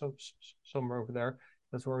Russia, so somewhere over there.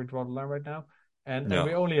 That's where we draw the line right now, and Yeah.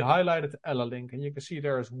 we only highlighted the Ella link, and you can see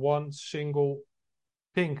there is one single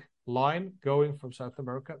pink line going from South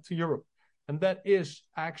America to Europe. And that is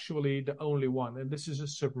actually the only one. And this is a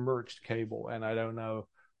submerged cable. And I don't know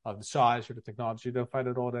of the size or the technology. I don't find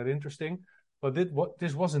it all that interesting. But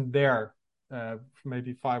this wasn't there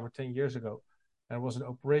maybe 5 or 10 years ago. And it wasn't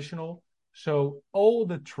operational. So all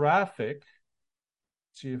the traffic,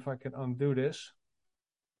 see if I can undo this.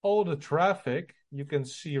 All the traffic you can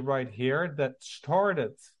see right here that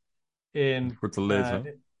started in Fortaleza,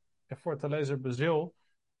 Brazil,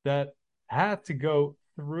 that had to go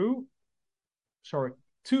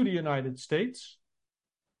to the United States,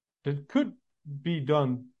 that could be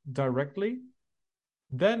done directly.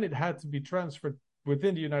 Then it had to be transferred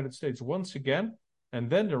within the United States once again, and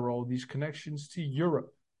then there are all these connections to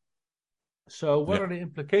Europe. So what are the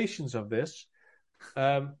implications of this?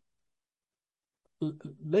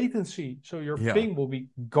 Latency, so your ping will be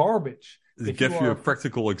garbage. To give you a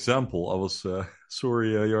practical example, I was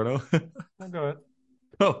sorry, Jarno. Go ahead.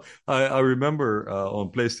 Oh, I remember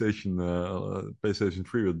on PlayStation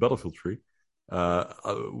 3 with Battlefield 3,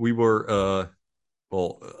 we were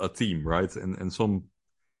a team, right? And some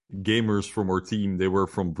gamers from our team, they were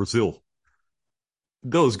from Brazil.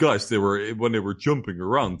 Those guys, when they were jumping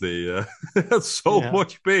around, they had so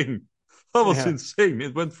much pain. That was insane.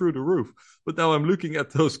 It went through the roof. But now I'm looking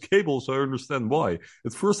at those cables, so I understand why.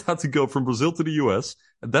 It first had to go from Brazil to the US,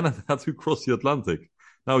 and then it had to cross the Atlantic.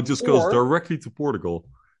 Now it just goes directly to Portugal.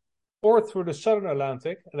 Or through the Southern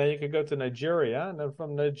Atlantic, and then you can go to Nigeria. And then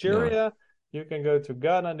from Nigeria, you can go to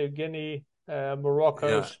Ghana, New Guinea,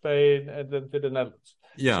 Morocco, Spain, and then to the Netherlands.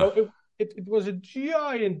 Yeah. So it was a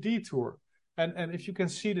giant detour. And if you can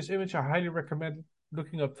see this image, I highly recommend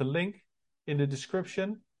looking up the link in the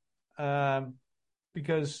description,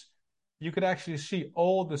 because you could actually see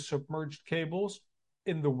all the submerged cables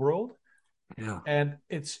in the world. Yeah. And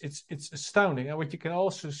it's astounding. And what you can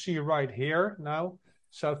also see right here now,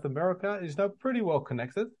 South America is now pretty well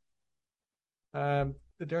connected.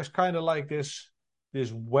 There's kind of like this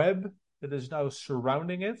web that is now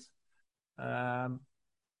surrounding it,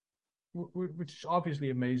 which is obviously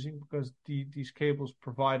amazing because these cables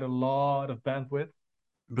provide a lot of bandwidth.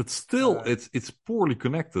 But still, it's poorly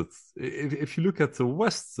connected. If you look at the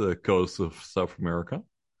west coast of South America,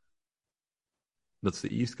 that's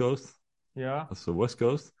the east coast. Yeah. That's the west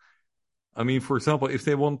coast. I mean, for example, if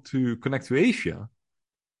they want to connect to Asia,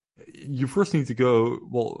 you first need to go,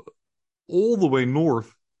 all the way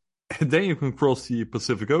north, and then you can cross the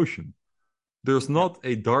Pacific Ocean. There's not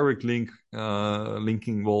a direct link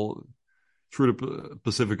linking, through the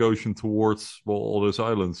Pacific Ocean towards, all those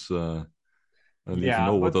islands. I don't even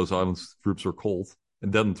know what those islands groups are called.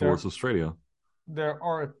 And then towards Australia. There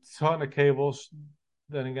are a ton of cables,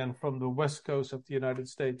 then again, from the west coast of the United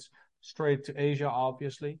States straight to Asia,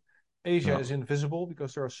 obviously. Asia is invisible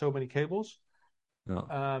because there are so many cables.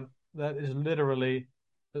 Yeah. That is literally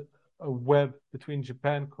a web between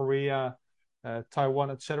Japan, Korea, Taiwan,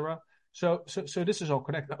 etc. So this is all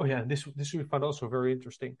connected. Oh yeah, this we found also very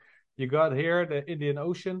interesting. You got here the Indian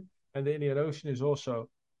Ocean, and the Indian Ocean is also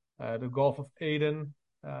the Gulf of Aden,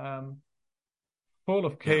 full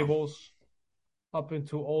of cables up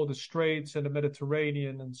into all the straits and the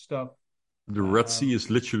Mediterranean and stuff. The Red Sea is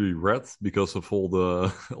literally red because of all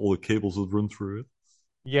the cables that run through it.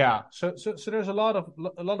 Yeah, so there's a lot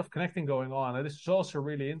of connecting going on, and this is also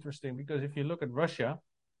really interesting because if you look at Russia,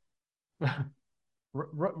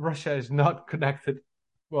 Russia is not connected.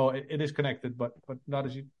 Well, it is connected, but not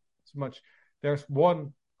as much. There's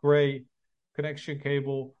one gray connection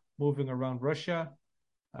cable moving around Russia,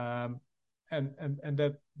 and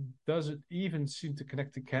that doesn't even seem to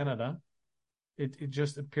connect to Canada. It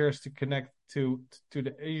just appears to connect to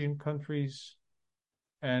the Asian countries.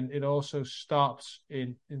 And it also stops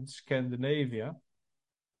in Scandinavia.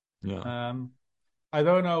 Yeah. I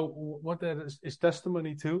don't know what that is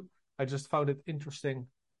testimony to. I just found it interesting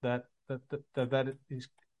that is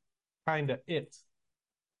kind of it.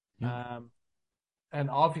 Yeah. And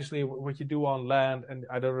obviously, what you do on land, and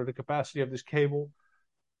I don't know the capacity of this cable,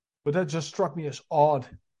 but that just struck me as odd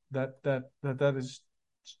that there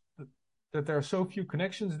are so few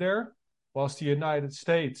connections there, whilst the United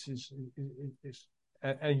States is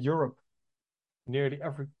and Europe, nearly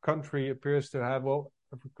every country appears to have,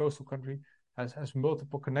 every coastal country has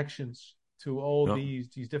multiple connections to all these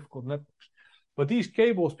difficult networks. But these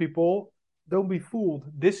cables, people, don't be fooled.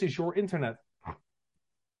 This is your internet.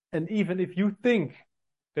 And even if you think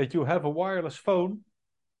that you have a wireless phone,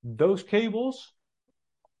 those cables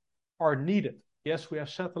are needed. Yes, we have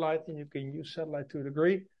satellite and you can use satellite to a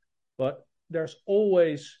degree, but there's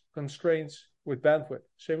always constraints with bandwidth.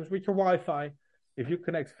 Same as with your Wi-Fi. If you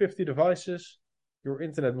connect 50 devices, your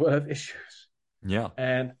internet will have issues. Yeah.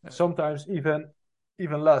 And sometimes even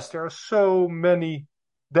less. There are so many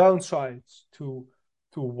downsides to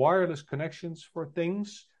wireless connections for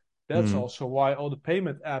things. That's also why all the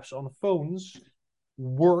payment apps on phones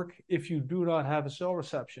work if you do not have a cell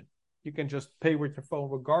reception. You can just pay with your phone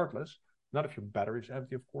regardless. Not if your battery is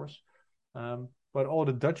empty, of course. But all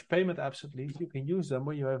the Dutch payment apps, at least, you can use them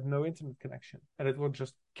when you have no internet connection. And it will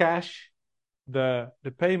just cache the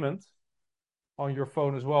payment on your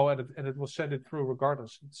phone as well, and it will send it through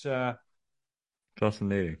regardless. It's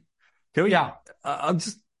fascinating. Can we? Yeah. I'm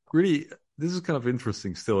just really. This is kind of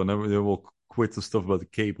interesting still, and then we'll quit the stuff about the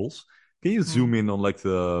cables. Can you zoom in on like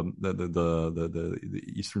the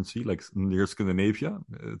Eastern Sea, like near Scandinavia,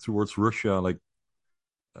 towards Russia, like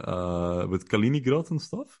with Kaliningrad and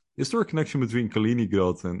stuff? Is there a connection between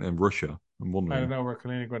Kaliningrad and Russia? I'm wondering. I don't know where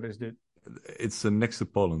Kaliningrad is, dude. It's next to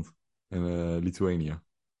Poland and Lithuania.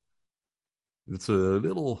 It's a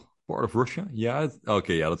little part of Russia. Yeah.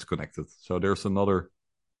 Okay. Yeah, that's connected. So there's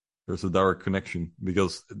a direct connection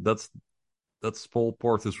because that's whole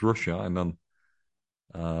part is Russia, and then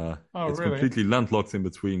it's really completely landlocked in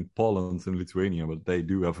between Poland and Lithuania, but they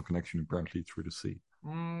do have a connection apparently through the sea.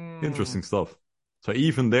 Interesting stuff. So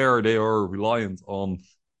even there, they are reliant on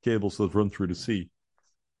cables that run through the sea.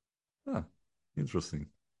 Interesting.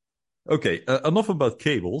 Okay, enough about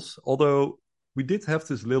cables. Although we did have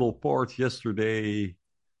this little part yesterday,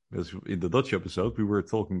 as in the Dutch episode, we were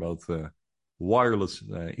talking about wireless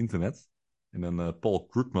internet. And then Paul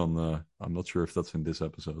Krugman, I'm not sure if that's in this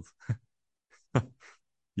episode.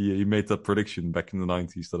 he made that prediction back in the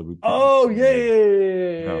 90s that it would be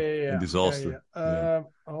a disaster.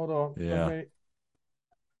 Hold on. Yeah. Okay.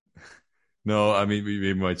 No, I mean,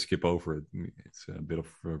 we might skip over it. It's a bit of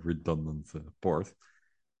a redundant part.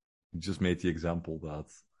 We just made the example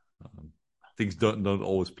that things don't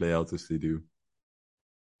always play out as they do.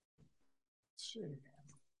 Let's see.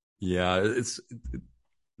 Yeah, it's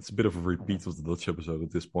a bit of a repeat of the Dutch episode at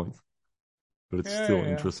this point, but it's still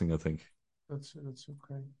interesting, I think. That's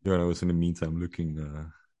okay. Yeah, I was in the meantime looking,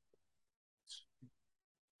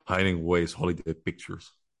 hiding away his holiday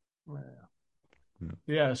pictures.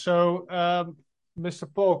 Yeah. So, Mr.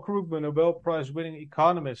 Paul Krugman, Nobel Prize winning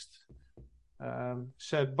economist,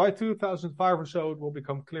 said by 2005 or so, it will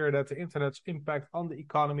become clear that the internet's impact on the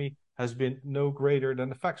economy has been no greater than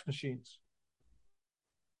the fax machines.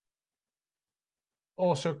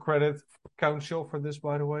 Also credit Council for this,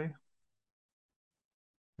 by the way.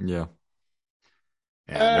 Yeah.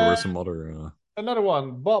 Yeah, there were some other... Another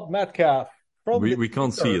one, Bob Metcalf. We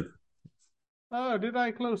can't see it. Oh, did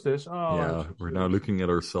I close this? Oh, yeah, we're now looking at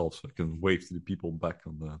ourselves. I can wave to the people back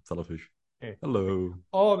on the television. Okay. Hello.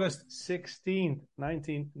 August 16th,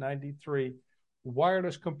 1993.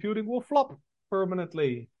 Wireless computing will flop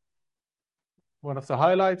permanently. One of the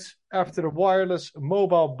highlights, after the wireless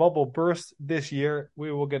mobile bubble burst this year,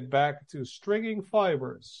 we will get back to stringing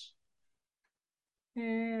fibers.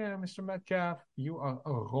 Yeah, Mr. Metcalf, you are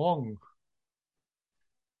wrong.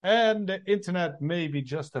 And the internet may be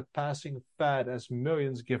just a passing fad as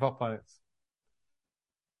millions give up on it.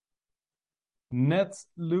 Net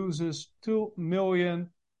loses 2 million.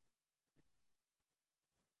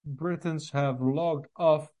 Britons have logged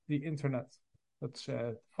off the internet. That's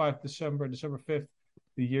 5 December 5th,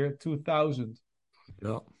 the year 2000.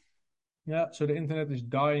 Yeah. Yeah, so the internet is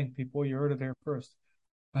dying, people. You heard it here first.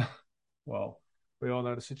 Well, we all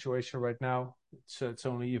know the situation right now. It's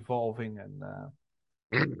only evolving, and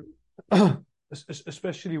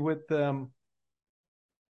especially with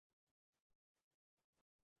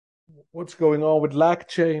what's going on with lag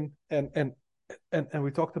chain, and we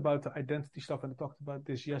talked about the identity stuff, and I talked about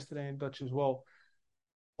this yesterday in Dutch as well.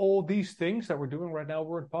 All these things that we're doing right now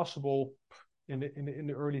weren't possible in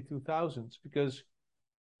the early 2000s because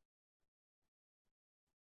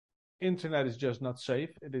internet is just not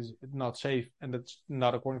safe. It is not safe, and it's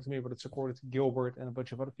not according to me, but it's according to Gilbert and a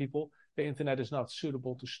bunch of other people. The internet is not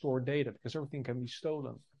suitable to store data because everything can be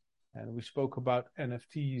stolen. And we spoke about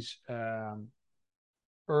NFTs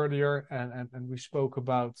earlier, and we spoke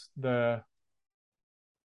about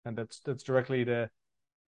and that's directly the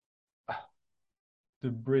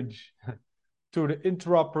bridge to the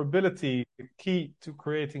interoperability, the key to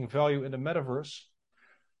creating value in the metaverse.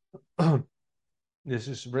 This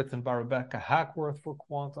is written by Rebecca Hackworth for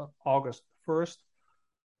Quanta, August 1st.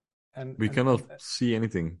 and We and cannot and see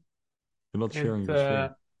anything. You're not it sharing your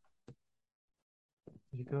screen.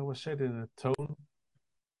 you can always say it in a tone.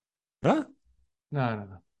 Huh? No,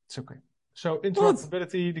 it's okay. So What?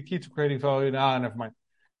 interoperability, the key to creating value. Ah, never mind.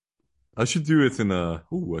 I should do it in a.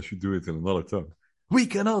 Ooh, I should do it in another tone. We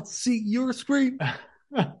cannot see your screen.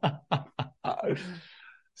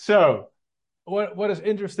 So what is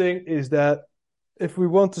interesting is that if we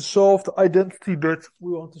want to solve the identity bit,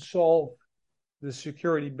 we want to solve the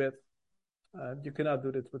security bit. You cannot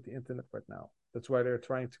do this with the internet right now. That's why they're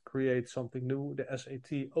trying to create something new. The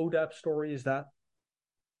SAT ODAP story is that.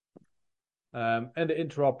 And the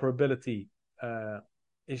interoperability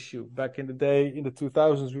issue. Back in the day, in the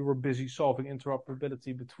 2000s, we were busy solving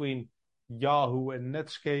interoperability between Yahoo and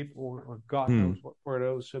Netscape, or God knows what were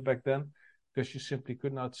those back then, because you simply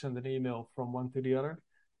could not send an email from one to the other.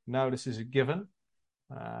 Now this is a given.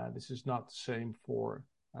 This is not the same for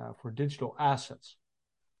digital assets.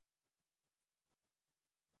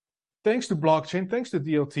 Thanks to blockchain, thanks to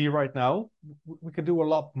DLT right now, we can do a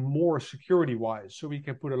lot more security-wise. So we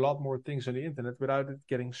can put a lot more things on the internet without it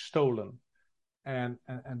getting stolen. And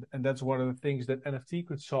that's one of the things that NFT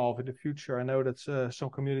could solve in the future. I know that some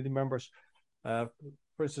community members, for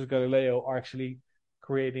instance, Galileo, are actually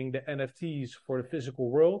creating the NFTs for the physical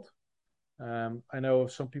world. I know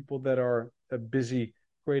of some people that are busy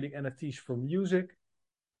creating NFTs for music.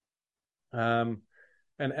 And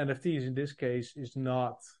NFTs in this case is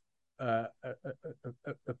not a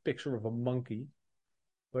picture of a monkey,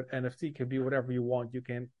 but NFT can be whatever you want. You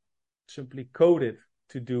can simply code it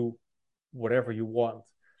to do whatever you want.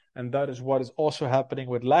 And that is what is also happening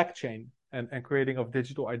with LACchain and creating of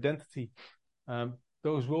digital identity.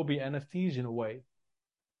 Those will be NFTs in a way.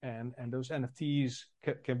 And those NFTs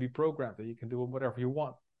can be programmed, and you can do whatever you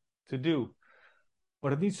want to do.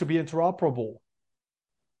 But it needs to be interoperable.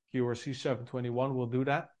 QRC 721 will do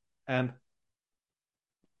that. And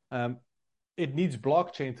it needs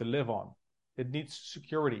blockchain to live on. It needs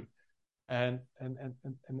security. And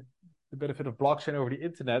the benefit of blockchain over the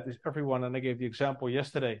internet is everyone, and I gave the example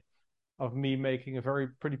yesterday of me making a very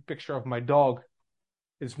pretty picture of my dog.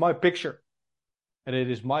 It's my picture, and it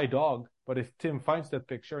is my dog. But if Tim finds that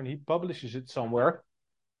picture and he publishes it somewhere,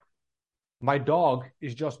 my dog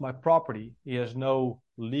is just my property. He has no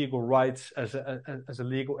legal rights as a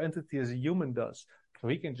legal entity as a human does. So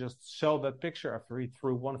he can just sell that picture after he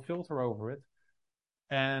threw one filter over it,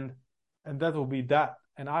 and that will be that.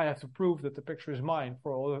 And I have to prove that the picture is mine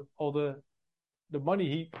for all the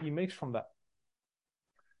money he makes from that.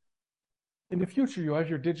 In the future, you have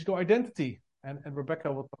your digital identity. And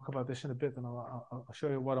Rebecca will talk about this in a bit, and I'll show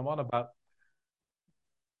you what I'm on about.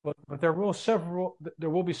 But there will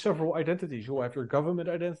be several identities. You will have your government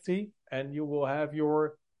identity, and you will have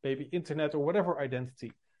your maybe internet or whatever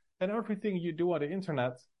identity. And everything you do on the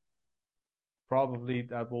internet, probably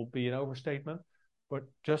that will be an overstatement, but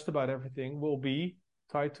just about everything will be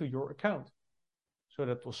tied to your account. So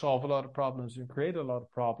that will solve a lot of problems and create a lot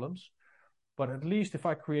of problems. But at least if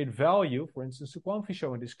I create value, for instance, the Quanfi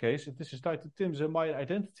show in this case, if this is tied to Tim's and my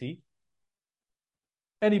identity,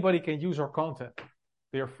 anybody can use our content.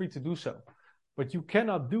 They are free to do so. But you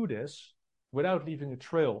cannot do this without leaving a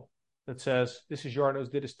trail that says, this is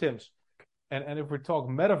Jarno's, this is Tim's. And if we talk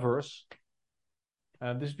Metaverse,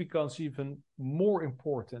 this becomes even more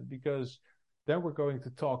important, because then we're going to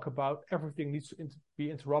talk about everything needs to be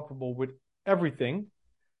interoperable with everything.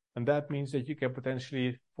 And that means that you can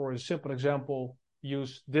potentially, for a simple example,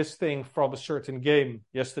 use this thing from a certain game.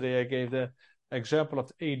 Yesterday, I gave the example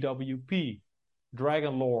of the AWP,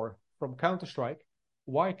 Dragon Lore from Counter-Strike.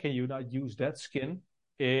 Why can you not use that skin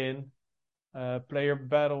in Player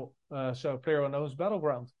Unknown's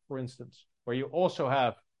Battleground, for instance, where you also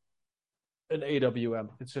have an AWM?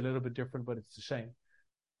 It's a little bit different, but it's the same.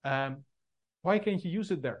 Why can't you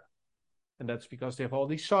use it there? And that's because they have all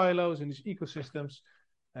these silos and these ecosystems.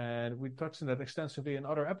 And we touched on that extensively in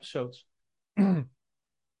other episodes. But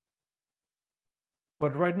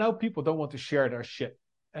right now, people don't want to share their shit.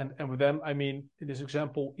 And with them, I mean, in this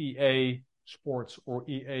example, EA Sports or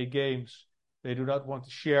EA Games, they do not want to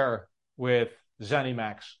share with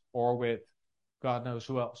ZeniMax or with God knows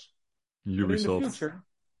who else. Ubisoft. But in the future,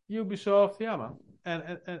 Ubisoft, yeah, man.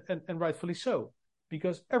 And rightfully so.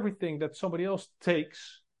 Because everything that somebody else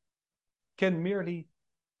takes can merely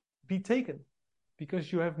be taken.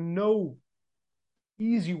 Because you have no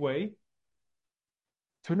easy way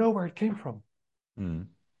to know where it came from. Mm.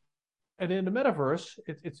 And in the metaverse,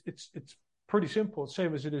 it's pretty simple. It's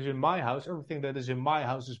same as it is in my house. Everything that is in my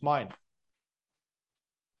house is mine.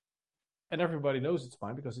 And everybody knows it's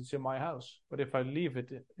mine because it's in my house. But if I leave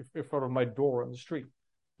it in front of my door on the street,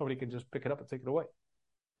 somebody can just pick it up and take it away.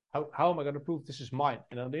 how am I going to prove this is mine?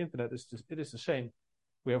 And on the internet, it is the same.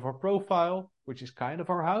 We have our profile, which is kind of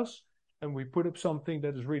our house, and we put up something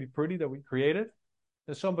that is really pretty that we created.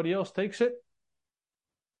 Then somebody else takes it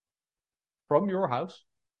from your house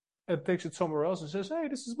and takes it somewhere else and says, hey,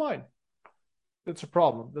 this is mine. That's a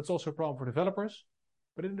problem. That's also a problem for developers.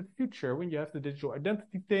 But in the future, when you have the digital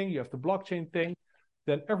identity thing, you have the blockchain thing,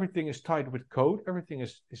 then everything is tied with code. Everything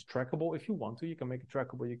is trackable if you want to. You can make it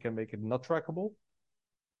trackable. You can make it not trackable.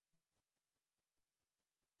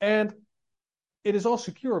 And it is all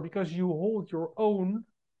secure because you hold your own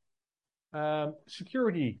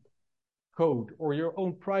security code or your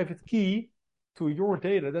own private key to your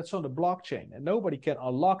data that's on the blockchain. And nobody can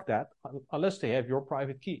unlock that unless they have your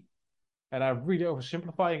private key. And I'm really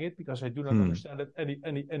oversimplifying it because I do not understand it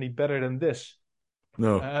any better than this.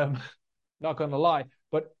 No. Not gonna lie.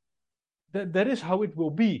 But that is how it will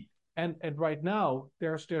be. And right now,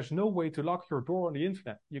 there's no way to lock your door on the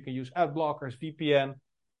internet. You can use ad blockers, VPN.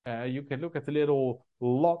 You can look at the little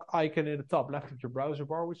lock icon in the top left of your browser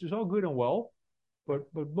bar, which is all good and well. But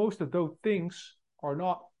most of those things are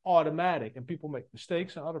not automatic. And people make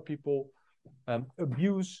mistakes and other people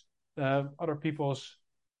abuse other people's,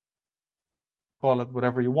 call it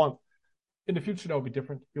whatever you want. In the future, that will be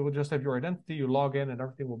different. You will just have your identity, you log in, and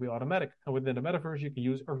everything will be automatic. And within the metaverse, you can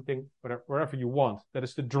use everything wherever you want. That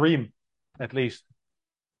is the dream, at least,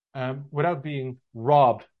 without being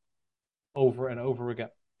robbed over and over again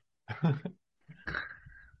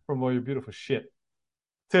from all your beautiful shit.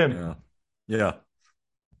 Tim. Yeah.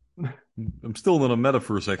 I'm still not a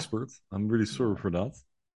metaverse expert. I'm really sorry for that.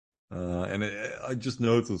 And I just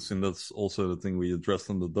noticed, and that's also the thing we addressed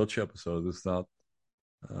on the Dutch episode, is that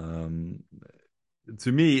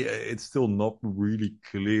to me, it's still not really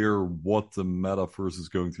clear what the metaverse is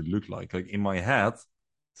going to look like. Like in my head,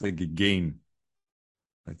 it's like a game.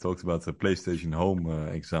 I talked about the PlayStation Home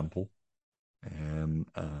example, and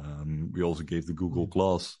we also gave the Google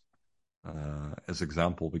Glass as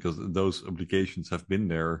example because those applications have been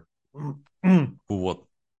there for what,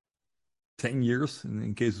 10 years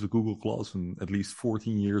in case of the Google Glass, and at least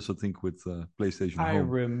 14 years, I think, with PlayStation Home. I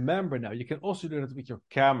remember now. You can also do that with your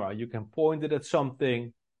camera. You can point it at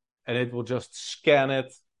something, and it will just scan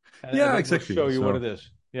it. And exactly. It will show you what it is.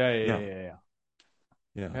 Yeah.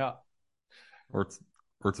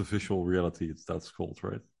 Artificial reality, that's called,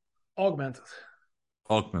 right? Augmented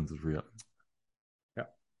reality. Yeah.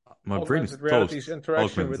 My brain is reality's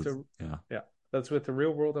interaction with the that's with the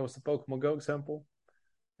real world. That was the Pokemon Go example.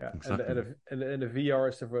 Yeah, exactly. and the VR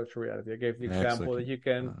is the virtual reality. I gave the example that you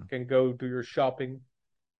can go do your shopping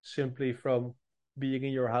simply from being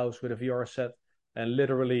in your house with a VR set and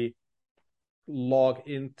literally log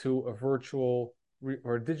into a virtual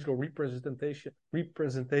or digital representation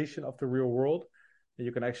of the real world. And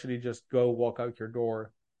you can actually just walk out your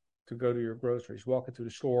door to go to your groceries, walk into the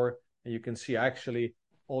store, and you can see actually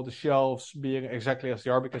all the shelves being exactly as they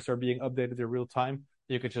are because they're being updated in real time.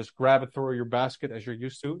 You can just grab it, throw your basket as you're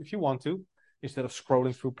used to, if you want to, instead of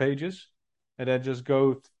scrolling through pages, and then just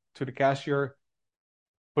go to the cashier,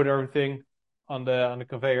 put everything on the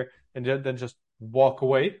conveyor, and then just walk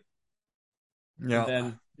away. Yeah. And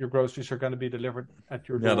then your groceries are going to be delivered at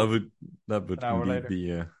your door. Yeah, that would indeed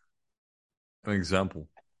be an example.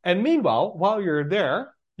 And meanwhile, while you're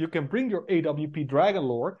there, you can bring your AWP Dragon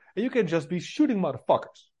Lore, and you can just be shooting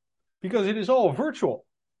motherfuckers because it is all virtual.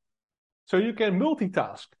 So you can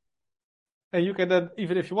multitask. And you can then,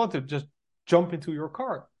 even if you want to, just jump into your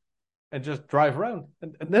car and just drive around.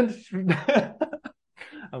 And then...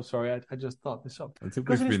 I'm sorry, I just thought this up. I think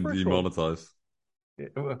we've been demonetized.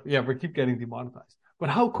 Yeah, we keep getting demonetized. But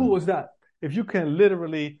how cool is that? If you can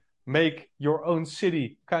literally make your own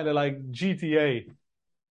city, kind of like GTA.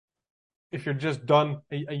 If you're just done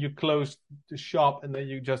and you close the shop and then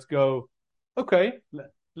you just go, okay,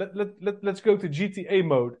 let's go to GTA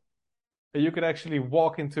mode. And you can actually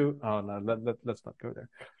walk into... Oh, no, let's not go there.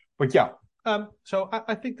 But yeah, so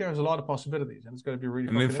I think there's a lot of possibilities, and it's going to be really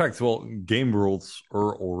fun. And in fact, game worlds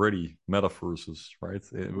are already metaverses, right?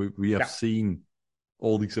 We have seen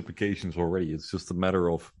all these applications already. It's just a matter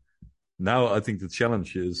of... Now I think the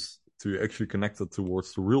challenge is to actually connect it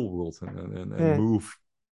towards the real world and move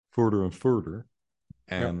further and further.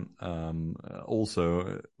 And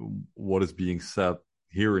also, what is being said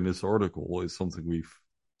here in this article is something we've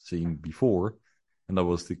seen before, and that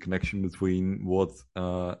was the connection between what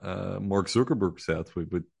Mark Zuckerberg said,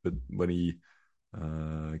 but when he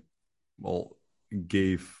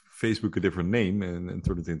gave Facebook a different name and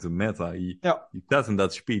turned it into Meta, he said in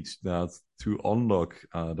that speech that to unlock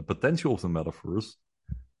the potential of the metaverse,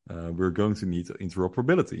 we're going to need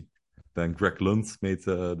interoperability. Then Greg Lund made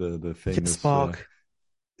the famous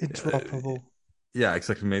Interoperable. Yeah,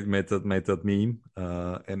 exactly. Made that meme,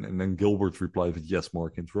 and then Gilbert replied with yes,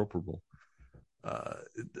 Mark, interoperable. Uh,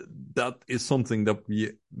 that is something that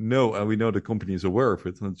we know, and we know the company is aware of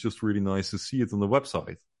it, and it's just really nice to see it on the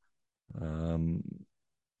website.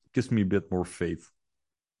 Gives me a bit more faith.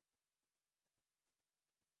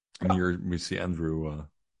 And here we see Andrew.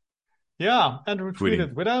 Yeah, Andrew tweeting.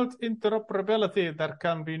 tweeted, without interoperability, there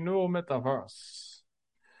can be no metaverse.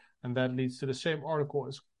 And that leads to the same article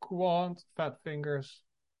as Quant, Fat Fingers.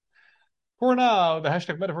 For now, the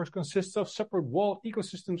hashtag Metaverse consists of separate walled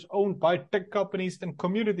ecosystems owned by tech companies and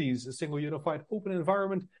communities. A single unified open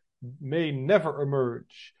environment may never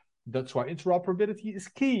emerge. That's why interoperability is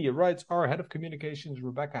key, writes our head of communications,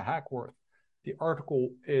 Rebecca Hackworth. The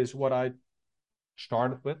article is what I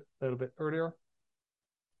started with a little bit earlier.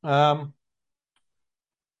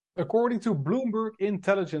 According to Bloomberg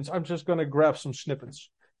Intelligence, I'm just going to grab some snippets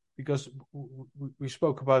because we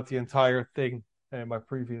spoke about the entire thing in my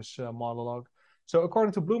previous monologue. So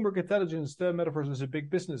according to Bloomberg Intelligence, the metaverse is a big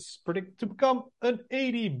business, predicted to become an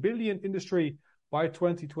 80 billion industry by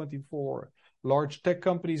 2024. Large tech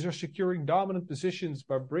companies are securing dominant positions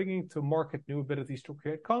by bringing to market new abilities to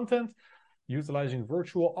create content, utilizing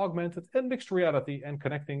virtual, augmented, and mixed reality, and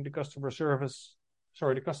connecting the customer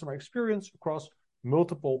experience across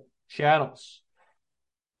multiple channels.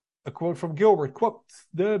 A quote from Gilbert, quote,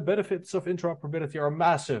 the benefits of interoperability are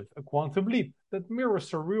massive, a quantum leap that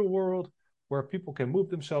mirrors the real world where people can move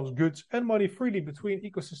themselves, goods, and money freely between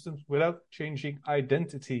ecosystems without changing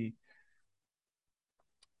identity.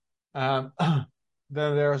 Then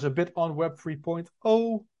there's a bit on Web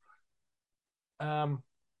 3.0.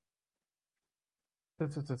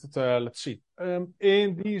 Let's see.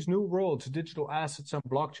 In these new worlds, digital assets and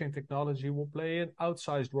blockchain technology will play an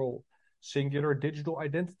outsized role. Singular digital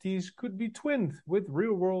identities could be twinned with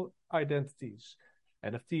real-world identities.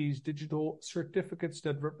 NFTs, digital certificates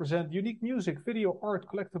that represent unique music, video, art,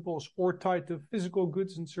 collectibles, or tied to physical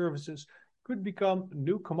goods and services could become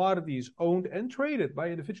new commodities owned and traded by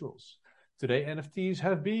individuals. Today, NFTs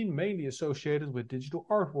have been mainly associated with digital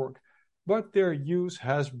artwork, but their use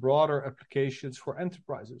has broader applications for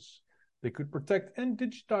enterprises. They could protect and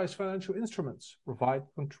digitize financial instruments, provide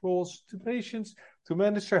controls to patients to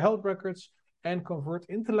manage their health records, and convert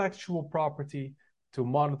intellectual property to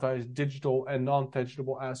monetize digital and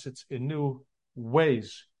non-tangible assets in new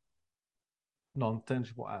ways.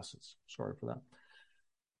 Non-tangible assets, sorry for that.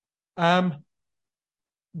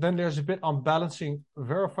 Then there's a bit on balancing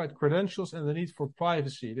verified credentials and the need for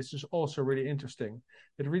privacy. This is also really interesting.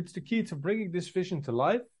 It reads, the key to bringing this vision to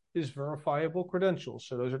life is verifiable credentials.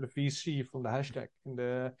 So those are the VC from the hashtag in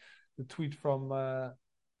the tweet from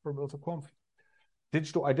Milton Quamfi.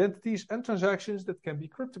 Digital identities and transactions that can be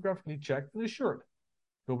cryptographically checked and assured.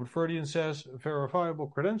 Gilbert Verdian says verifiable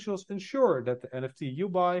credentials ensure that the NFT you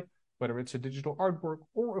buy, whether it's a digital artwork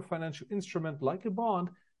or a financial instrument like a bond,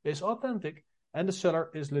 is authentic and the seller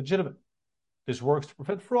is legitimate. This works to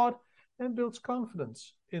prevent fraud and builds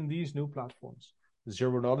confidence in these new platforms.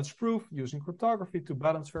 Zero-knowledge proof using cryptography to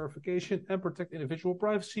balance verification and protect individual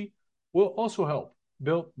privacy will also help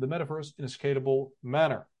build the metaverse in a scalable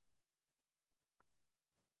manner.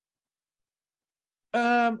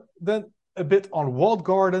 Then a bit on walled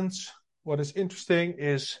gardens. What is interesting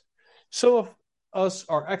is some of us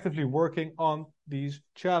are actively working on these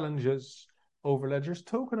challenges. Overledger's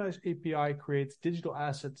tokenized API creates digital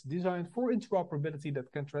assets designed for interoperability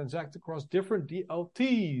that can transact across different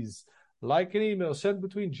DLTs. Like an email sent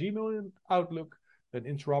between Gmail and Outlook, an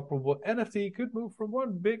interoperable NFT could move from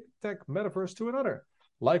one big tech metaverse to another.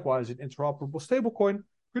 Likewise, an interoperable stablecoin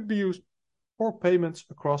could be used for payments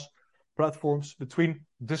across platforms between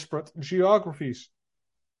disparate geographies.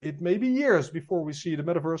 It may be years before we see the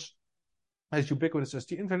metaverse as ubiquitous as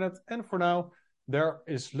the internet, and for now, there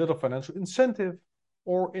is little financial incentive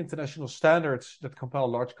or international standards that compel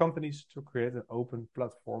large companies to create an open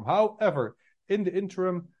platform. However, in the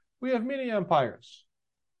interim, we have mini empires.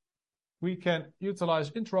 We can utilize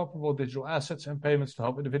interoperable digital assets and payments to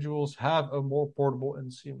help individuals have a more portable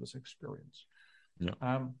and seamless experience.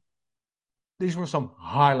 Yeah. These were some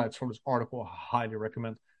highlights from this article. I highly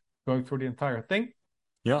recommend going through the entire thing.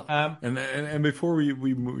 Yeah. And before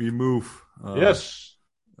we move, yes.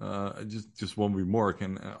 Just one remark,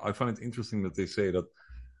 and I find it interesting that they say that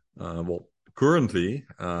currently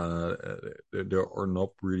there are not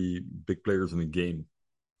really big players in the game.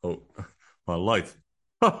 Oh, my light!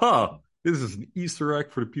 Haha! This is an Easter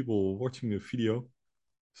egg for the people watching the video.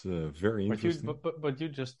 It's very interesting. But you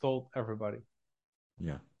just told everybody.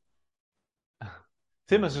 Yeah.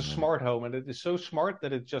 Tim has a smart home, and it is so smart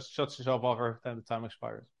that it just shuts itself off every time the time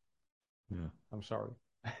expires. Yeah. I'm sorry.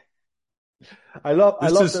 I love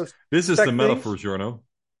those This is the tech things. metaverse, Jarno.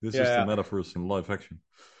 This is the Yeah, metaverse in live action.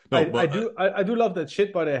 No, I but do I do love that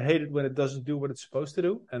shit, but I hate it when it doesn't do what it's supposed to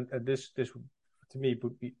do, and this to me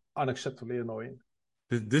would be unacceptably annoying.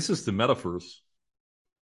 this is the metaverse.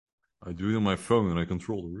 I do it on my phone and I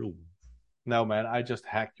control the real world. No, man, I just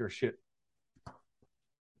hacked your shit.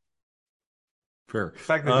 Fair. The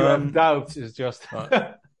fact that you have doubts is just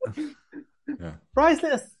Uh, yeah,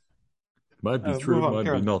 priceless. might be Move true, on, might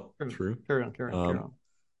carry be on, not carry on, true. carry on, carry on, carry on.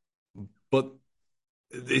 But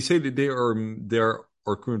they say that there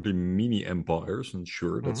are currently mini empires, and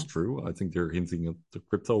sure, that's Mm-hmm. true. I think they're hinting at the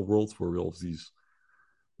crypto world where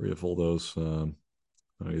we have all those,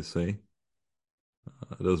 how do you say,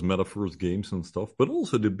 those metaverse games and stuff. But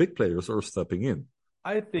also the big players are stepping in,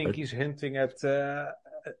 I think right? he's hinting at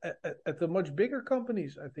the much bigger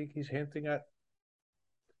companies. I think he's hinting at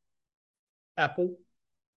Apple,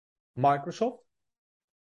 Microsoft,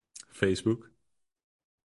 Facebook.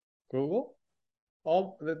 Google.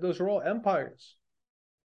 All those are all empires,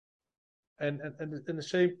 and the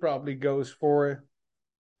same probably goes for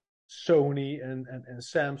Sony and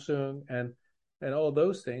Samsung and all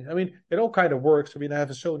those things. I mean, it all kind of works. I mean, I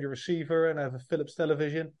have a Sony receiver and I have a Philips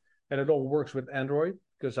television, and it all works with Android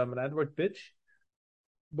because I'm an Android bitch.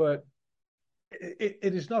 But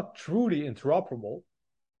it is not truly interoperable.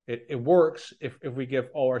 It works if we give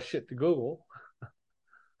all our shit to Google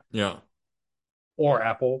Yeah. or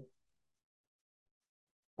Apple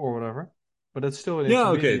or whatever. But it's still an Yeah,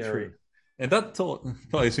 okay, true. intermediary. And that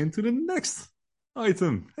ties into the next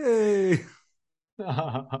item. Hey.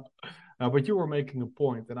 But you were making a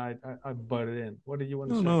point, and I butted in. What did you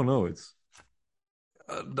want to No, say? no, no. It's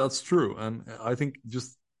that's true, and I think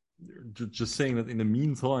just saying that in the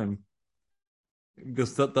meantime,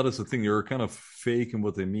 because that is the thing. You're kind of fake in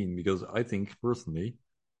what they mean. Because I think personally,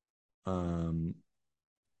 um,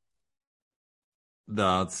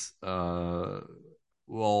 that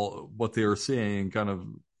well, what they are saying kind of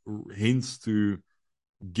hints to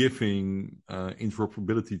giving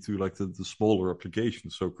interoperability to like the smaller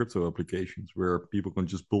applications, so crypto applications, where people can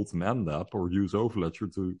just build an end app or use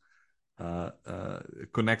Overledger to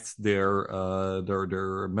connect their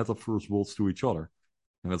metaverse worlds to each other.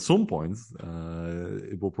 And at some point,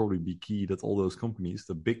 it will probably be key that all those companies,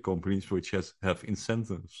 the big companies, which have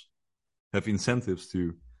incentives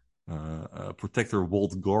to protect their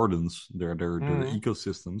walled gardens, their Mm-hmm.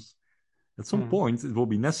 ecosystems. At some Mm-hmm. point, it will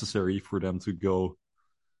be necessary for them to go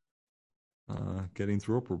get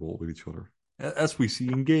interoperable with each other. As we see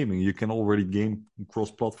in gaming, you can already game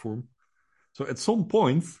cross-platform. So at some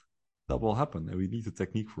point, that will happen, and we need a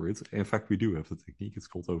technique for it. In fact, we do have the technique. It's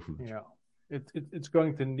called overlay. Yeah, it's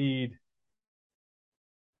going to need.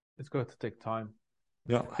 It's going to take time.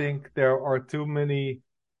 Yeah, I think there are too many.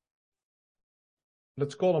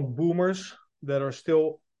 Let's call them boomers that are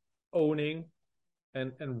still owning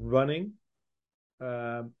and running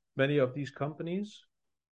many of these companies,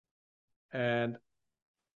 and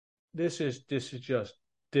this is just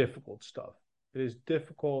difficult stuff. It is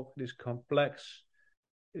difficult. It is complex.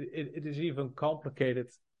 It is even complicated.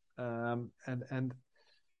 And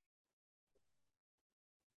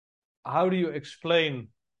how do you explain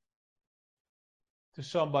to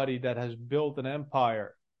somebody that has built an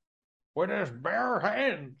empire with his bare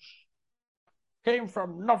hands, came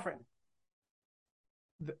from nothing,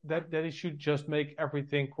 that he should just make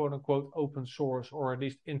everything quote unquote open source or at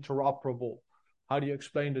least interoperable? How do you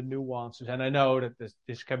explain the nuances? And I know that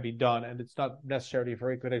this can be done, and it's not necessarily a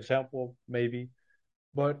very good example, maybe,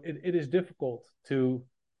 but it is difficult to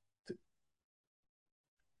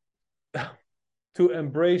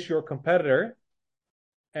embrace your competitor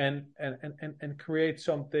and create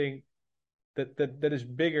something that is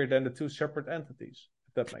bigger than the two separate entities,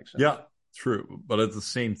 if that makes sense. yeah, true. But at the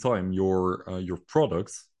same time, your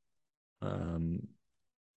product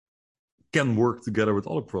can work together with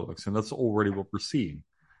other products, and that's already what we're seeing.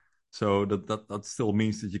 So that still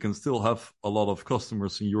means that you can still have a lot of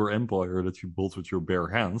customers in your empire that you built with your bare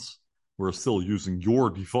hands, who are still using your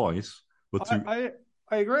device, but I to I,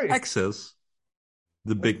 I agree. access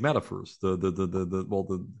the big metaverse,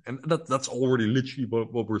 and that's already literally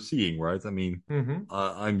what we're seeing, right? I mean, Mm-hmm.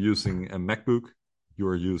 I'm using a MacBook,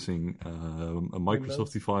 you're using a Microsoft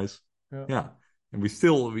Windows. device, Yeah. yeah, and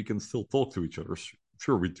we can still talk to each other.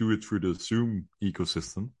 Sure, we do it through the Zoom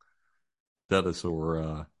ecosystem. That is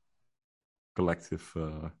our collective.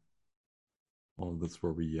 Well, that's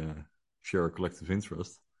where we share a collective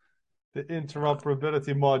interest. The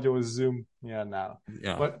interoperability module is Zoom. Yeah, now.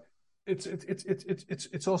 Yeah, But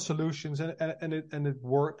it's all solutions, and it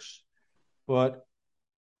works. But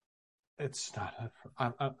It's not.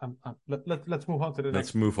 Let's move on to the Let's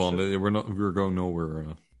next. move on. So, We're going nowhere.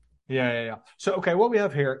 yeah. So, okay, what we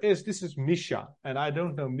have here is this is Misha, and I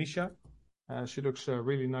don't know Misha. She looks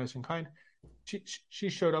really nice and kind. She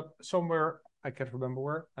showed up somewhere. I can't remember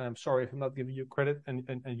where. And I'm sorry if I'm not giving you credit,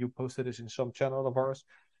 and you posted this in some channel of ours.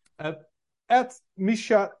 Uh, at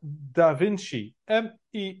Misha Da Vinci, Mesha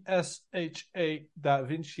Da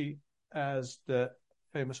Vinci, as the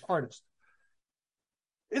famous artist.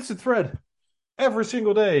 It's a thread every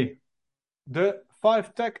single day. The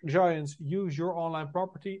 5 tech giants use your online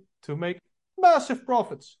property to make massive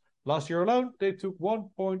profits. Last year alone, they took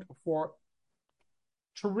 $1.4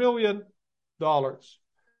 trillion.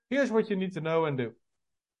 Here's what you need to know and do.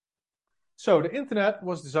 So the internet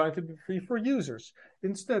was designed to be free for users.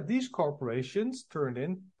 Instead, these corporations turned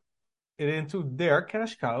it into their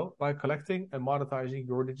cash cow by collecting and monetizing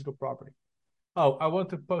your digital property. Oh, I want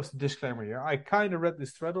to post a disclaimer here. I kind of read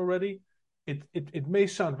this thread already. It may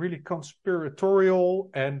sound really conspiratorial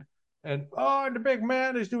and the big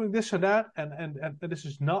man is doing this and that, and this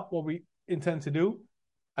is not what we intend to do.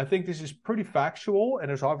 I think this is pretty factual, and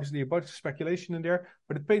there's obviously a bunch of speculation in there,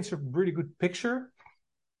 but it paints a really good picture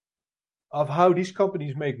of how these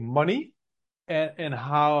companies make money and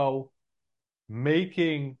how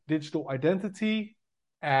making digital identity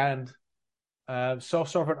and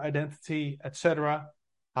self-sovereign identity, etc.,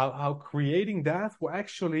 how creating that will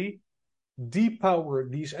actually depower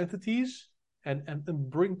these entities and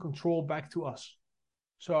bring control back to us.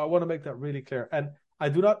 So I want to make that really clear. And I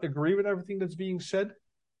do not agree with everything that's being said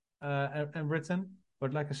and written,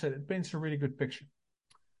 but like I said, it paints a really good picture.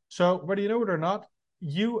 So whether you know it or not,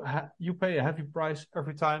 you pay a heavy price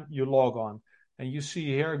every time you log on. And you see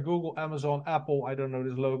here Google, Amazon, Apple, I don't know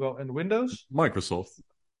this logo, and Windows. Microsoft.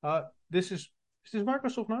 Is this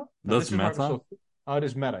Microsoft now? No, this is Meta. Microsoft. Oh, it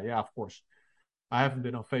is Meta. Yeah, of course. I haven't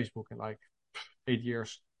been on Facebook in like 8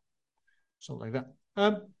 years, something like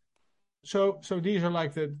that. So these are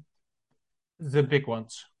like the big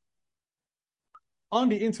ones. On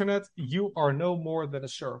the internet, you are no more than a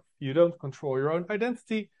serf. You don't control your own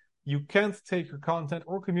identity. You can't take your content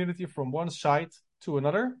or community from one site to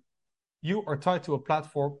another. You are tied to a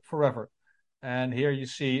platform forever. And here you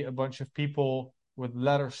see a bunch of people with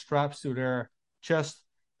leather straps to their chest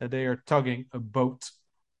that they are tugging a boat.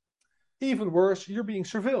 Even worse, you're being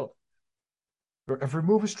surveilled. Your every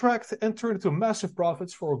move is tracked and turned into massive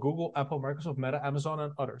profits for Google, Apple, Microsoft, Meta, Amazon,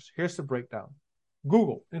 and others. Here's the breakdown.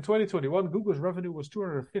 Google. In 2021, Google's revenue was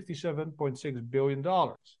 $257.6 billion.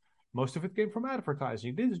 Most of it came from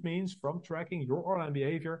advertising. This means from tracking your online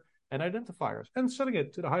behavior and identifiers and selling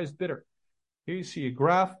it to the highest bidder. Here you see a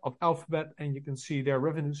graph of Alphabet, and you can see their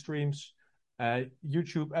revenue streams.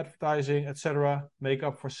 YouTube advertising, etc., make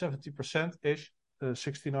up for 70%-ish,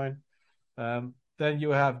 69. Then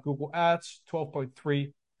you have Google Ads,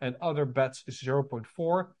 12.3, and other bets is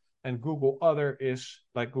 0.4. And Google Other is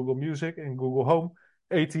like Google Music and Google Home,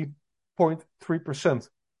 80.3%.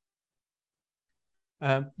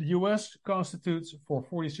 The US constitutes for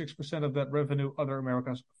 46% of that revenue, other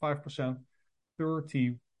Americas 5%,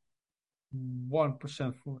 31%,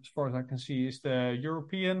 as far as I can see, is the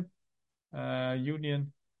European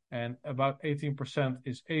Union, and about 18%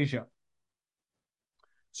 is Asia.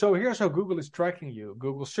 So here's how Google is tracking you.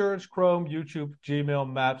 Google Search, Chrome, YouTube, Gmail,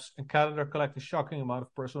 Maps, and Calendar collect a shocking amount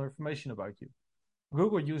of personal information about you.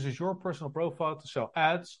 Google uses your personal profile to sell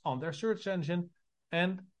ads on their search engine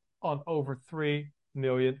and on over 3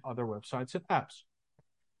 million other websites and apps.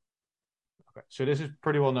 Okay, so this is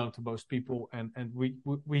pretty well known to most people, and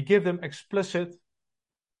we give them explicit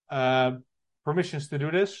permissions to do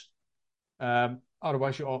this.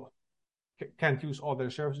 Otherwise, you all can't use all their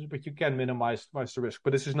services, but you can minimize the risk.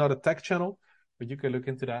 But this is not a tech channel, but you can look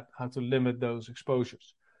into that, how to limit those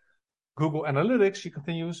exposures. Google Analytics, you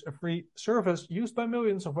can use a free service used by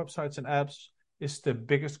millions of websites and apps, is the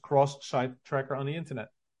biggest cross-site tracker on the internet.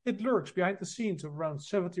 It lurks behind the scenes of around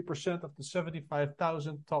 70% of the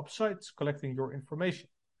 75,000 top sites collecting your information.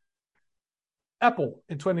 Apple.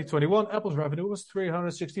 In 2021, Apple's revenue was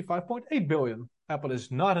 $365.8 billion. Apple is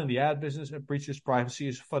not in the ad business and breaches privacy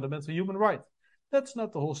is a fundamental human right. That's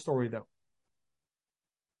not the whole story, though.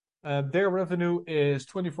 Their revenue is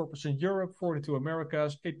 24% Europe, 42%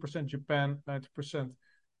 Americas, 8% Japan,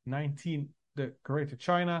 19% the Greater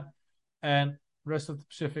China, and rest of the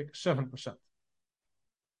Pacific, 7%.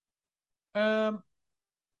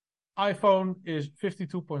 iPhone is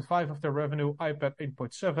 52.5% of their revenue, iPad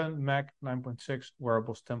 8.7%, Mac 9.6%,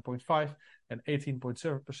 wearables 10.5%, and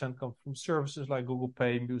 18.7% come from services like Google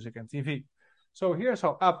Pay, music, and TV. So here's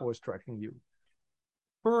how Apple is tracking you.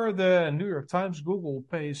 Per the New York Times, Google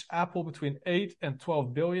pays Apple between 8 and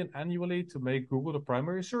 12 billion annually to make Google the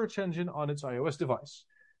primary search engine on its iOS device.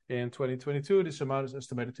 In 2022, this amount is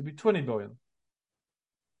estimated to be 20 billion.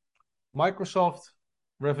 Microsoft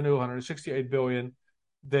revenue 168 billion.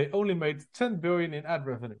 They only made 10 billion in ad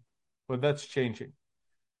revenue, but that's changing.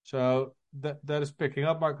 So that is picking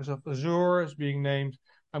up. Microsoft Azure is being named.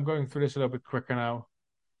 I'm going through this a little bit quicker now.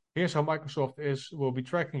 Here's how Microsoft will be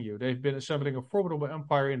tracking you. They've been assembling a formidable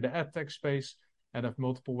empire in the ad tech space and have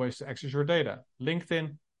multiple ways to access your data.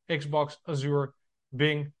 LinkedIn, Xbox, Azure,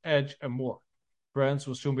 Bing, Edge, and more. Brands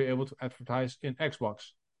will soon be able to advertise in Xbox.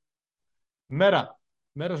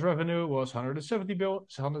 Meta's revenue was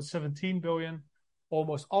 117 billion,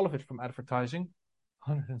 almost all of it from advertising.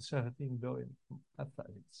 117 billion from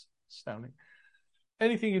advertising. It's astounding.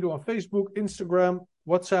 Anything you do on Facebook, Instagram,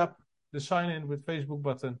 WhatsApp, the sign in with Facebook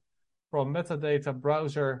button, from metadata,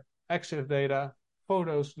 browser, active data,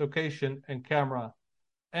 photos, location, and camera,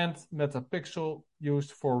 and metapixel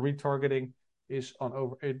used for retargeting is on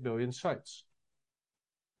over 8 billion sites.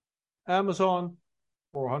 Amazon,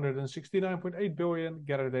 469.8 billion,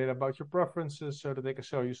 gather data about your preferences so that they can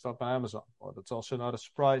sell you stuff on Amazon. Well, that's also not a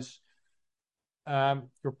surprise.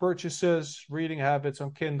 Your purchases, reading habits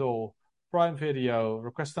on Kindle, Prime Video,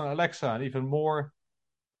 requests on Alexa, and even more,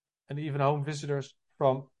 and even home visitors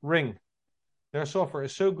from Ring. Their software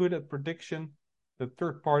is so good at prediction that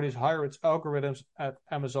third parties hire its algorithms at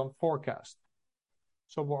Amazon Forecast.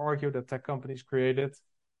 Some will argue that tech companies created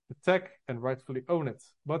the tech and rightfully own it,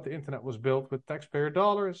 but the internet was built with taxpayer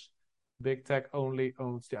dollars. Big tech only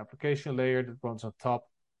owns the application layer that runs on top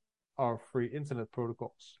of free internet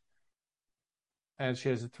protocols. And she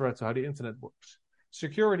has a threat to how the internet works.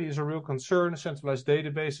 Security is a real concern. Centralized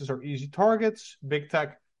databases are easy targets. Big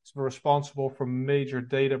tech is responsible for major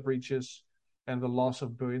data breaches and the loss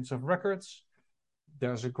of billions of records.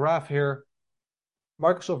 There's a graph here.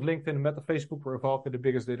 Microsoft, LinkedIn, Meta, Facebook were involved in the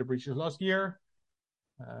biggest data breaches last year.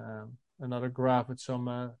 Another graph with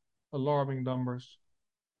some alarming numbers.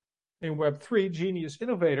 In Web3, genius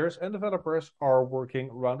innovators and developers are working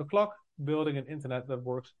around the clock, building an internet that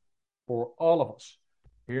works for all of us.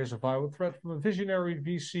 Here's a viral thread from a visionary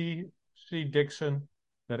VC, C. Dixon,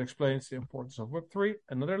 that explains the importance of Web3.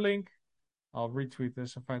 Another link. I'll retweet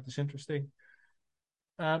this. I find this interesting.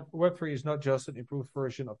 And Web3 is not just an improved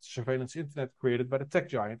version of the surveillance internet created by the tech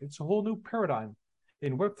giant. It's a whole new paradigm.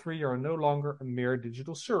 In Web3, you are no longer a mere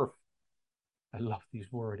digital serf. I love these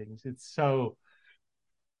wordings. It's so...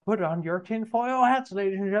 Put on your tinfoil hats,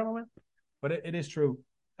 ladies and gentlemen. But it is true.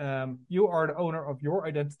 You are the owner of your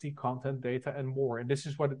identity, content, data, and more. And this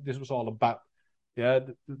is what this was all about. Yeah,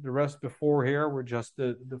 the rest before here were just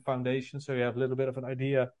the foundation. So you have a little bit of an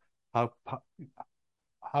idea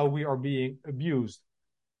how we are being abused.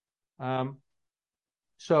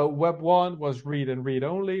 So Web 1 was read and read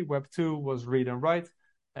only. Web 2 was read and write.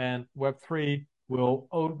 And Web 3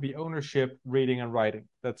 will be ownership, reading and writing.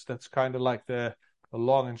 That's kind of like the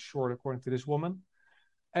long and short, according to this woman.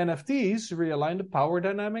 NFTs realign the power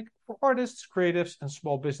dynamic for artists, creatives, and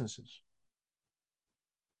small businesses.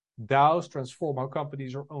 DAOs transform how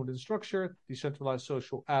companies are owned and structured. Decentralized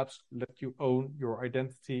social apps let you own your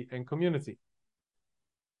identity and community.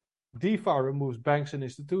 DeFi removes banks and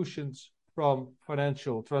institutions from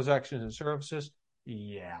financial transactions and services.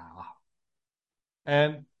 Yeah.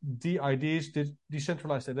 And DIDs,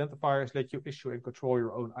 decentralized identifiers, let you issue and control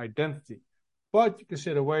your own identity. But you can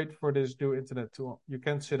sit and wait for this new internet you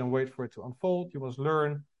can't sit and wait for it to unfold. You must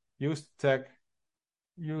learn, use the tech,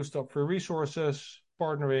 use the free resources,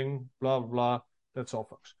 partnering, blah, blah, blah. That's all,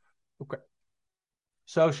 folks. Okay.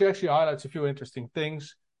 So she actually highlights a few interesting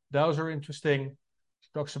things. Those are interesting. She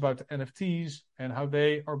talks about the NFTs and how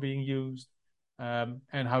they are being used, and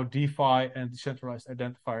how DeFi and decentralized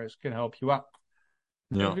identifiers can help you out.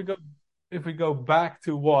 Yeah. If we go back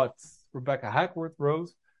to what Rebecca Hackworth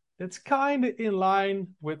wrote, it's kind of in line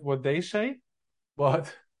with what they say,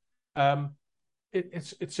 but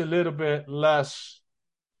it's a little bit less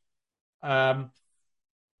on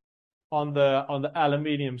the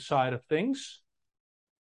aluminium side of things.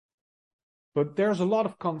 But there's a lot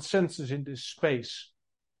of consensus in this space,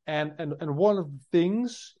 and one of the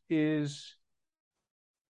things is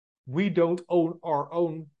we don't own our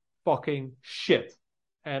own fucking shit,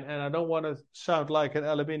 and I don't want to sound like an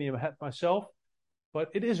aluminium head myself. But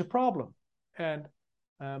it is a problem, and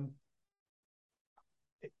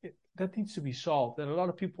that needs to be solved. And a lot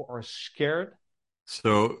of people are scared.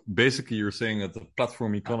 So basically, you're saying that the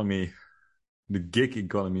platform economy, the gig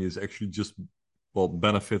economy, is actually just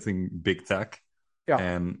benefiting big tech. Yeah.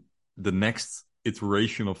 And the next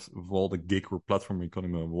iteration of all the gig or platform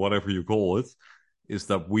economy, whatever you call it, is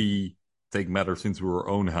that we take matters into our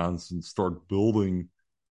own hands and start building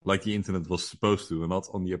like the internet was supposed to, and not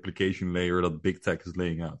on the application layer that big tech is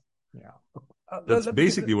laying out. Yeah. That's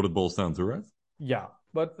basically what it boils down to, right? Yeah,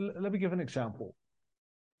 but let me give an example.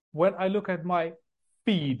 When I look at my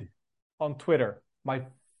feed on Twitter, my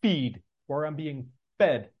feed where I'm being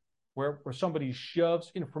fed, where somebody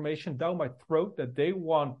shoves information down my throat that they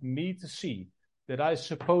want me to see, that I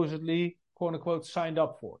supposedly, quote unquote, signed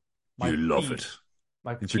up for. You love it.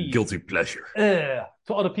 It's your guilty pleasure. To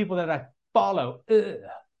all the people that I follow.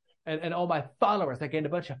 And all my followers, I gained a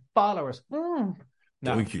bunch of followers. Now,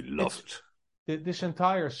 don't you love it? This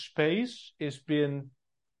entire space is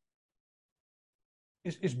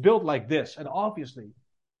built like this. And obviously,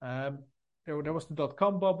 there was the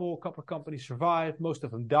dot-com bubble. A couple of companies survived. Most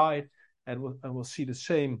of them died. And we'll see the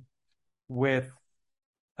same with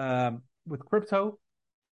crypto.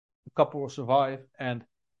 A couple will survive. And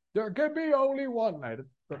there can be only one.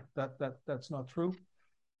 That's not true.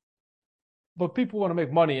 But people want to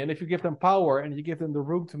make money. And if you give them power and you give them the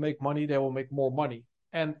room to make money, they will make more money.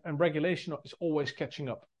 And regulation is always catching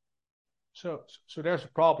up. So there's a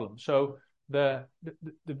problem. So the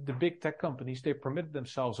big tech companies, they permitted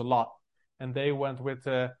themselves a lot. And they went with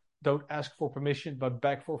don't ask for permission, but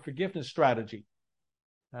beg for forgiveness strategy.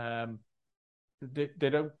 They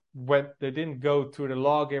didn't go to the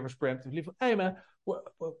lawgivers preemptively. Hey man,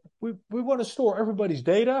 we want to store everybody's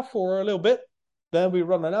data for a little bit. Then we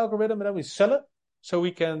run an algorithm and then we sell it so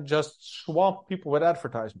we can just swamp people with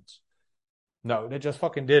advertisements. No, they just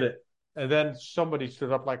fucking did it. And then somebody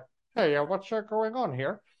stood up like, hey, what's going on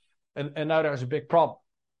here? And now there's a big problem.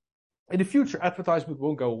 In the future, advertisement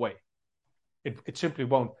won't go away. It simply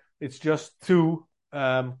won't. It's just too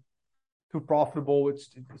profitable. It's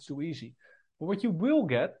too easy. But what you will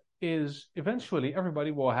get is eventually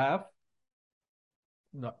everybody will have.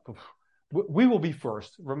 No, we will be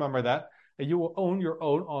first. Remember that. And you will own your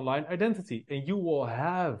own online identity. And you will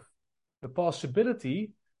have the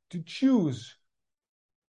possibility to choose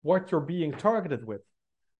what you're being targeted with.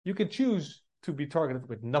 You can choose to be targeted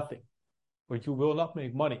with nothing. But you will not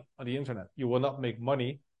make money on the internet. You will not make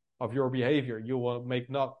money of your behavior. You will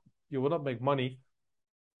not make money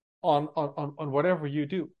on whatever you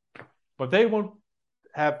do. But they won't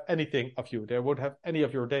have anything of you. They won't have any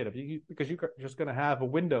of your data because you're just going to have a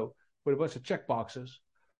window with a bunch of checkboxes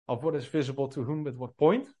of what is visible to whom at what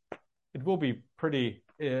point. It will be pretty,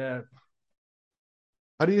 how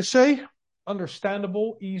do you say?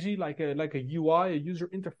 Understandable, easy, like a UI, a user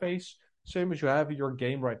interface, same as you have in your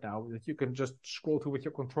game right now, that you can just scroll to with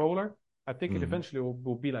your controller. I think it eventually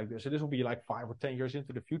will be like this. And this will be like 5 or 10 years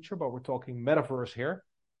into the future, but we're talking metaverse here.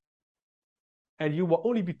 And you will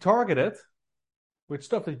only be targeted with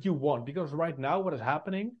stuff that you want. Because right now what is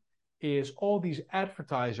happening is all these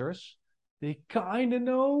advertisers, they kind of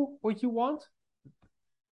know what you want.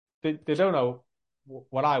 They don't know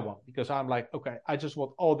what I want, because I'm like, okay, I just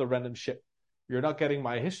want all the random shit. You're not getting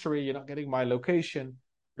my history. You're not getting my location.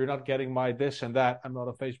 You're not getting my this and that. I'm not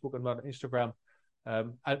on Facebook. I'm not on Instagram.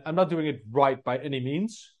 I'm not doing it right by any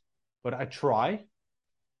means, but I try.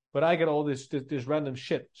 But I get all this random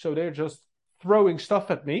shit. So they're just throwing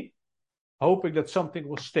stuff at me, hoping that something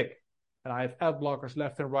will stick. And I have ad blockers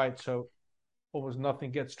left and right, so almost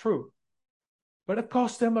nothing gets through. But it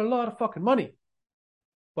costs them a lot of fucking money.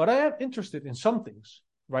 But I am interested in some things.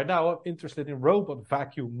 Right now, I'm interested in robot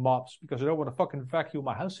vacuum mops because I don't want to fucking vacuum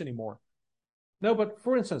my house anymore. No, but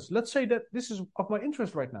for instance, let's say that this is of my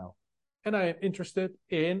interest right now. And I am interested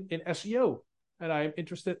in SEO. And I am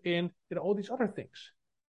interested in all these other things.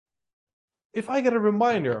 If I get a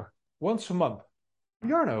reminder once a month,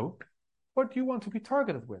 Jarno, what do you want to be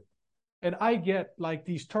targeted with? And I get like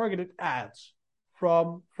these targeted ads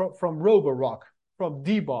from Roborock, from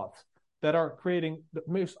Dbot, that are creating the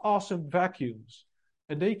most awesome vacuums.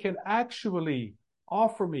 And they can actually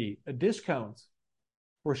offer me a discount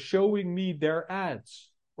for showing me their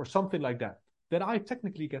ads or something like that. Then I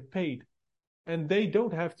technically get paid. And they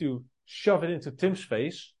don't have to shove it into Tim's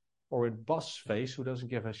face or in Buz's face, who doesn't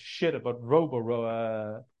give a shit about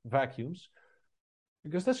vacuums.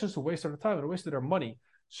 Because that's just a waste of their time and a waste of their money.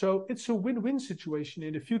 So it's a win-win situation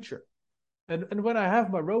in the future. And when I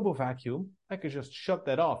have my Robo vacuum, I can just shut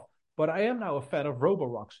that off. But I am now a fan of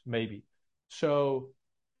Roborocks, maybe. So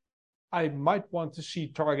I might want to see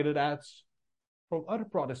targeted ads from other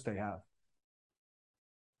products they have.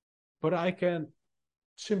 But I can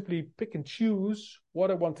simply pick and choose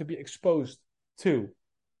what I want to be exposed to.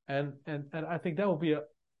 And I think that will be a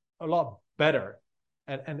lot better.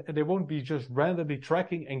 And they won't be just randomly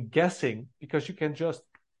tracking and guessing, because you can just,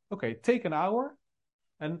 okay, take an hour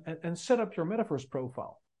and set up your Metaverse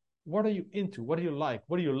profile. What are you into? What do you like?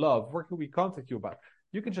 What do you love? Where can we contact you about?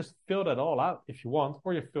 You can just fill that all out if you want,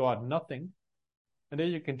 or you fill out nothing. And then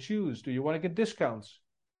you can choose, do you want to get discounts?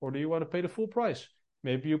 Or do you want to pay the full price?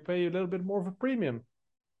 Maybe you pay a little bit more of a premium.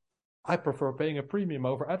 I prefer paying a premium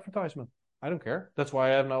over advertisement. I don't care. That's why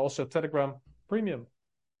I have now also Telegram Premium.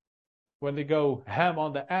 When they go ham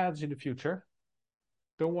on the ads in the future,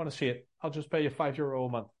 don't want to see it. I'll just pay you €5 a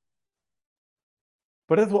month.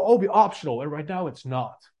 But it will all be optional, and right now it's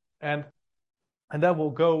not. And that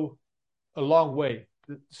will go a long way.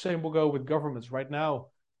 The same will go with governments. Right now,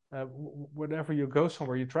 whenever you go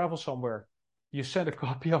somewhere, you travel somewhere, you send a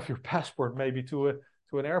copy of your passport maybe to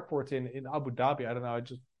an airport in Abu Dhabi. I don't know. It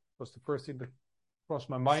just was the first thing that crossed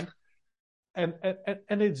my mind. And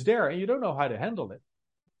it's there, and you don't know how to handle it.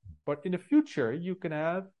 But in the future, you can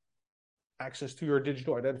have access to your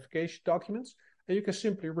digital identification documents, and you can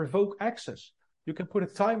simply revoke access. You can put a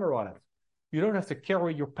timer on it. You don't have to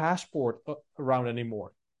carry your passport around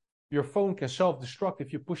anymore. Your phone can self-destruct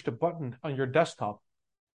if you push the button on your desktop.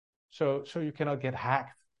 So you cannot get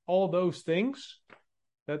hacked. All those things,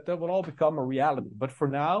 that will all become a reality. But for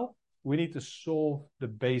now, we need to solve the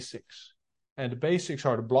basics. And the basics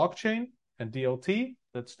are the blockchain and DLT.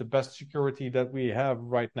 That's the best security that we have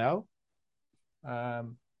right now.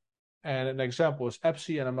 And an example is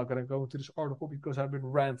EPSI, and I'm not going to go into this article because I've been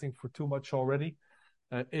ranting for too much already.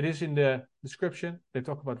 It is in the description. They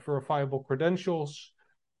talk about verifiable credentials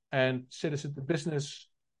and citizen to business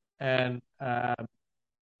and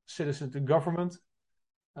citizen to government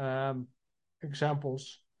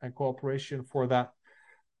examples and cooperation for that.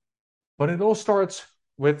 But it all starts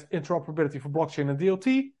with interoperability for blockchain and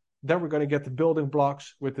DLT. Then we're going to get the building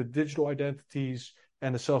blocks with the digital identities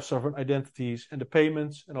and the self-sovereign identities and the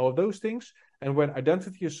payments and all of those things. And when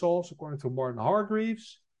identity is solved, according to Martin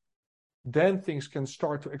Hargreaves, then things can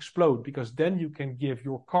start to explode, because then you can give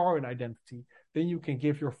your car an identity, then you can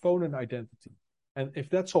give your phone an identity. And if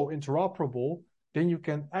that's all interoperable, then you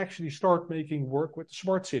can actually start making work with the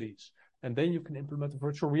smart cities. And then you can implement the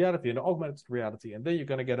virtual reality and the augmented reality. And then you're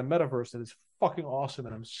going to get a metaverse that is fucking awesome.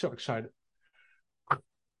 And I'm so excited.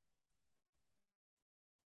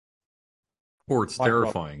 Or it's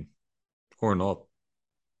terrifying. Or not.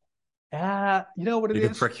 You know what it is? They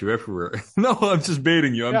can track you everywhere. No, I'm just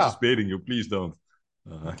baiting you. I'm just baiting you. Please don't.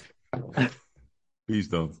 Please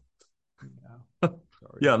don't.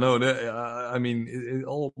 Yeah, no, I mean, it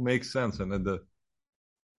all makes sense. And then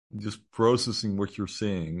just processing what you're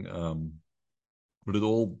saying, but it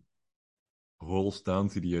all boils down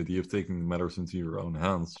to the idea of taking matters into your own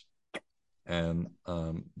hands. And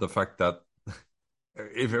the fact that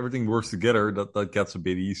if everything works together, that gets a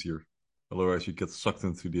bit easier. Otherwise, you get sucked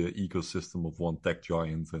into the ecosystem of one tech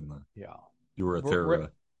giant, and you're a terror.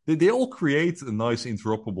 They all create a nice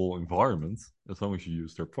interoperable environment as long as you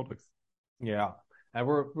use their product. Yeah, and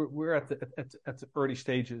we're at the early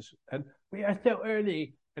stages, and we are so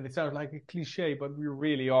early, and it sounds like a cliche, but we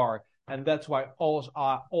really are, and that's why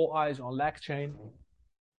all eyes on LangChain.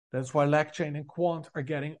 That's why LangChain and Quant are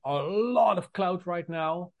getting a lot of clout right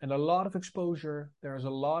now and a lot of exposure. There's a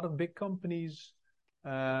lot of big companies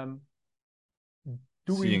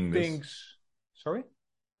doing things. Sorry?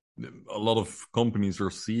 A lot of companies are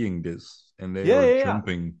seeing this, and they are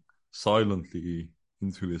jumping silently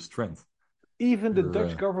into this trend. Even the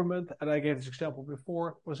Dutch government, and I gave this example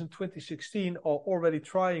before, was in 2016 already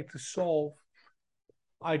trying to solve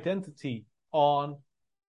identity on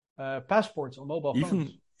passports on mobile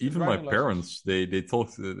phones. Even my parents, they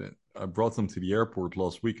talked. I brought them to the airport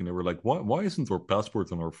last week, and they were like, "Why isn't our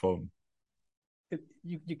passport on our phone?"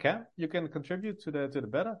 You can contribute to the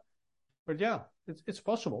beta, but yeah, it's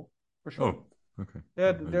possible for sure. Oh, okay.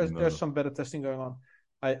 Yeah, there's some beta testing going on.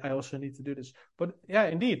 I also need to do this, but yeah,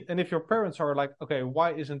 indeed. And if your parents are like, okay,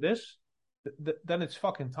 why isn't this? Then it's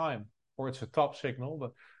fucking time, or it's a top signal.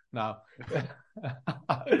 But no.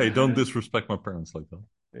 Hey, don't disrespect my parents like that.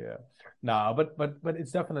 Yeah, no, but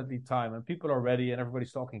it's definitely time, and people are ready, and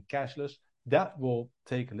everybody's talking cashless. That will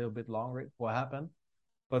take a little bit longer. It will happen,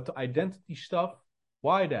 but the identity stuff.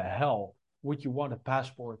 Why the hell would you want a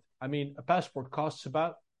passport? I mean, a passport costs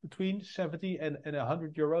about between 70 and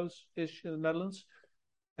 100 euros ish in the Netherlands,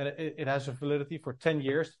 and it has a validity for 10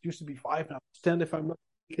 years. It used to be 5, now it's 10 if I'm not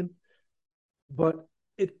mistaken. But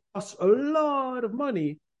it costs a lot of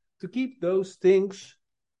money to keep those things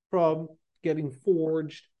from getting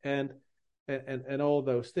forged and all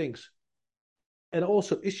those things, and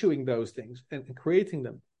also issuing those things and creating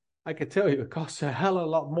them. I can tell you, it costs a hell of a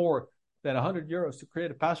lot more than 100 euros to create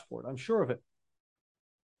a passport. I'm sure of it.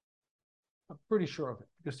 I'm pretty sure of it,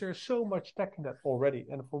 because there's so much tech in that already,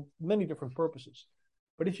 and for many different purposes.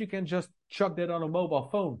 But if you can just chuck that on a mobile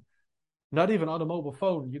phone, Not even on a mobile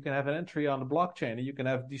phone. You can have an entry on the blockchain, and you can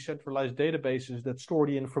have decentralized databases that store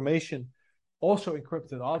the information, also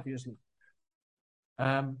encrypted, obviously.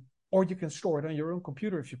 Or you can store it on your own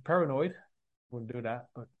computer if you're paranoid. Wouldn't do that,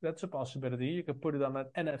 but that's a possibility. You can put it on an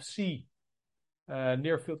NFC,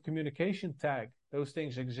 near field communication tag. Those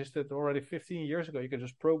things existed already 15 years ago. You can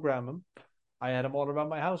just program them. I had them all around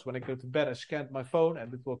my house. When I go to bed, I scanned my phone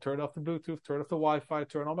and it will turn off the Bluetooth, turn off the Wi-Fi,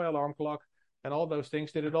 turn on my alarm clock, and all those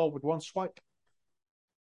things. Did it all with one swipe.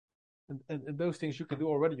 And those things you can do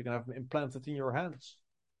already. You can have them implanted in your hands.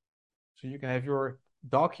 So you can have your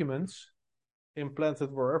documents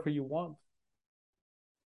implanted wherever you want.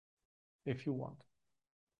 If you want.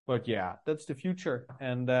 But yeah, that's the future.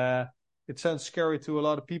 And it sounds scary to a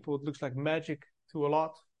lot of people. It looks like magic to a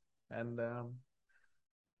lot. And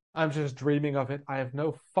I'm just dreaming of it. I have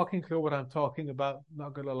no fucking clue what I'm talking about,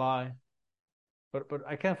 not gonna lie. But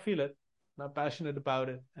I can feel it. I'm passionate about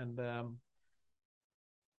it. And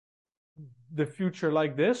the future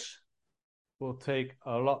like this will take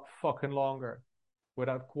a lot fucking longer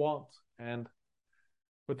without Quant. And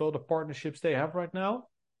with all the partnerships they have right now,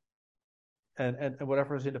 and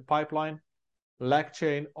whatever is in the pipeline,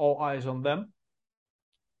 LagChain, all eyes on them.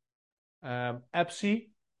 EPSI,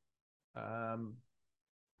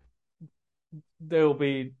 they'll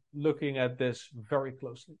be looking at this very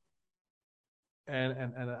closely.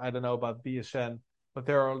 And I don't know about BSN, but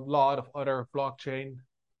there are a lot of other blockchain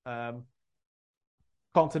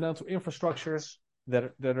continental infrastructures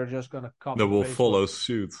that are just going to copy. That will follow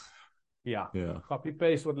suit. Yeah. Copy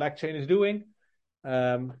paste what LagChain is doing.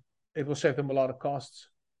 It will save them a lot of costs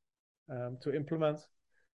to implement,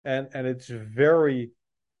 and it's very,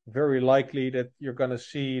 very likely that you're going to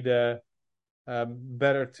see the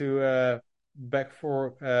better to beg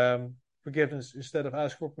for forgiveness instead of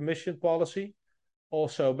ask for permission policy.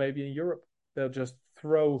 Also, maybe in Europe, they'll just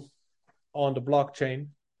throw on the blockchain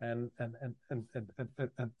and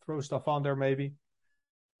throw stuff on there. Maybe,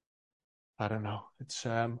 I don't know. It's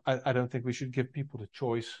I don't think we should give people the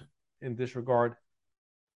choice in this regard.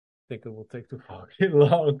 I think it will take too fucking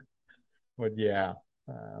long. But yeah,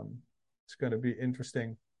 it's going to be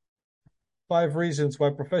interesting. 5 reasons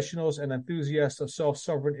why professionals and enthusiasts of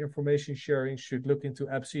self-sovereign information sharing should look into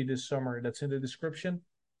EPSI this summer. That's in the description.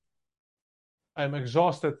 I'm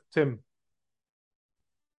exhausted, Tim.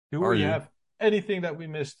 Do we have anything that we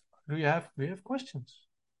missed? Do we have questions?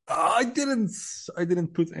 I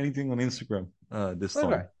didn't put anything on Instagram this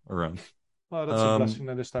time around. Well, that's a blessing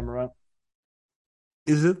then this time around.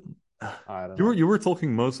 Is it? I don't know. You were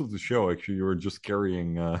talking most of the show, actually. You were just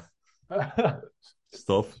carrying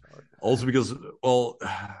stuff. Also because, well,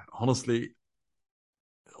 honestly,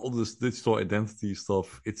 all this digital identity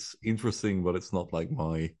stuff, it's interesting, but it's not like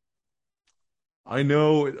my... I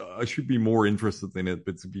know I should be more interested in it,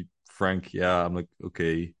 but to be frank, yeah, I'm like,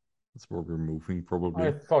 okay, that's where we're moving, probably.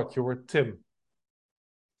 I thought you were Tim.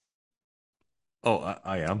 Oh,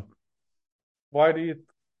 I am. Why are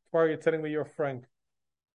you telling me you're Frank?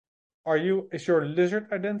 Is your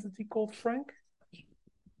lizard identity called Frank?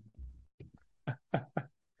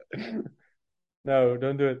 No,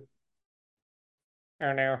 don't do it.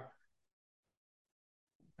 Oh no.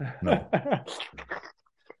 No.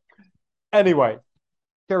 Anyway,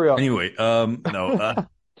 carry on. Anyway, no.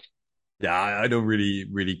 Yeah, I don't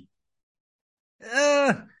really.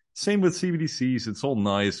 Same with CBDCs. It's all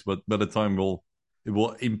nice, but by the time it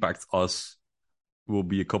will impact us, it will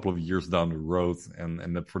be a couple of years down the road.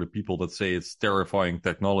 And that for the people that say it's terrifying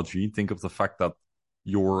technology, think of the fact that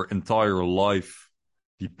your entire life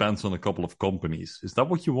depends on a couple of companies. Is that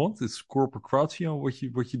what you want? Is corporatio what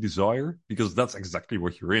you desire? Because that's exactly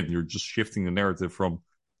what you're in. You're just shifting the narrative from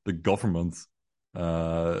the government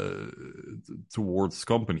towards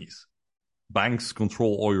companies. Banks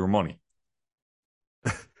control all your money.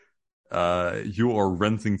 You are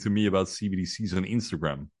ranting to me about CBDCs on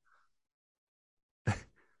Instagram.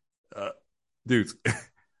 Dude.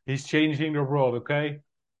 He's changing the world, okay?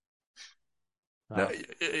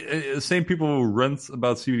 Same people who rant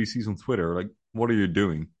about CBDCs on Twitter. Like, what are you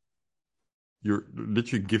doing? You're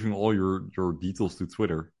literally giving all your details to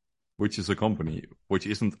Twitter, which is a company which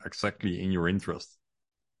isn't exactly in your interest.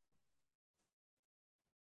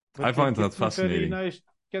 But I find that fascinating. Very nice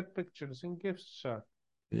cat pictures and gifts, sir.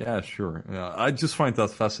 Yeah, sure. Yeah, I just find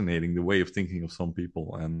that fascinating, the way of thinking of some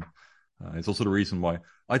people, and it's also the reason why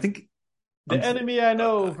I think the enemy I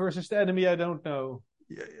know versus the enemy I don't know.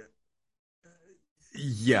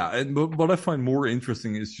 Yeah, and what I find more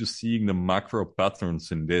interesting is just seeing the macro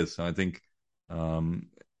patterns in this. And I think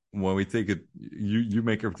when we take it, you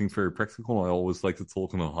make everything very practical. I always like to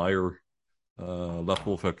talk on a higher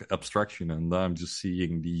level of abstraction, and I'm just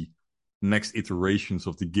seeing the next iterations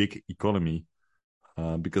of the gig economy,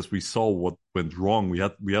 because we saw what went wrong. We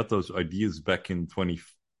had those ideas back in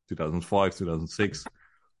 2005, 2006.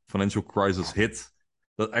 Financial crisis hit.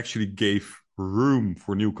 That actually gave room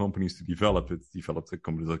for new companies to develop. It developed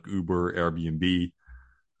companies like Uber, Airbnb.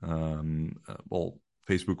 Well,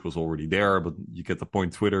 Facebook was already there, but you get the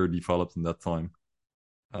point. Twitter developed in that time.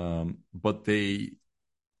 But they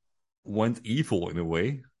went evil in a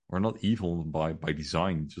way, or not evil by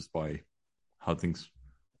design, just by how things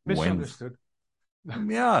Misunderstood.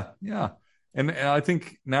 went. Yeah. And I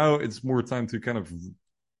think now it's more time to kind of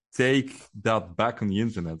take that back on the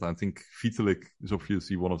internet. I think Vitalik is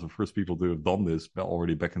obviously one of the first people to have done this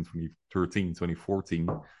already back in 2013, 2014.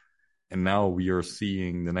 And now we are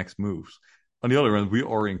seeing the next moves. On the other hand, we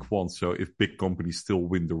are in quant, so if big companies still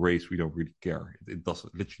win the race, we don't really care. It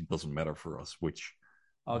literally doesn't matter for us which.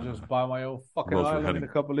 I'll just buy my own fucking roads we're island in heading.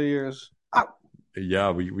 a couple of years. Ow!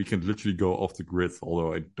 Yeah, we can literally go off the grid,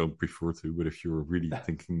 although I don't prefer to. But if you're really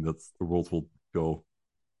thinking that the world will go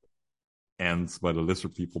end by the lesser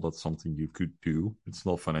people, that's something you could do. It's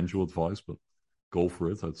not financial advice, but go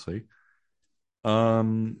for it, I'd say.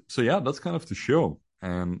 So yeah, that's kind of the show.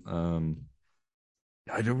 And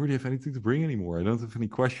I don't really have anything to bring anymore. I don't have any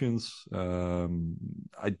questions.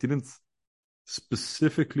 I didn't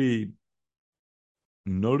specifically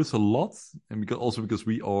notice a lot, and because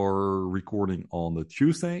we are recording on the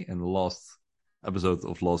Tuesday, and the last episode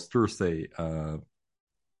of last Thursday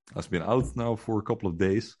has been out now for a couple of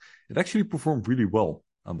days. It actually performed really well,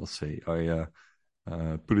 I must say. I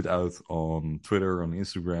put it out on Twitter, on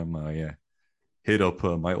Instagram. I hit up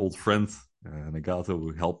my old friend Nagato,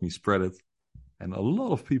 who helped me spread it. And a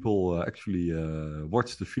lot of people actually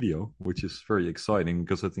watched the video, which is very exciting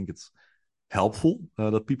because I think it's helpful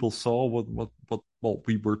that people saw what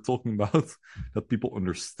we were talking about, that people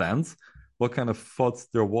understand what kind of FUD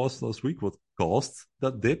there was last week, what caused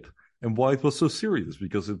that dip, and why it was so serious,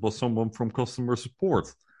 because it was someone from customer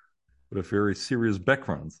support with a very serious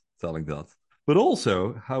background telling that. But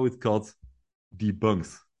also how it got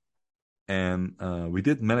debunked. And we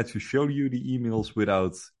did manage to show you the emails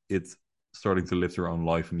without it starting to live their own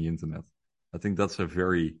life on the internet. I think that's a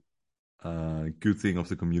very good thing of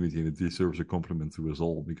the community, and it deserves a compliment to us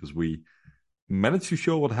all, because we managed to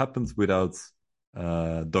show what happened without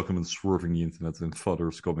documents swerving the internet and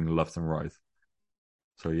fodders coming left and right.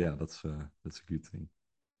 So yeah, that's a good thing.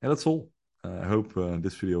 And that's all. I hope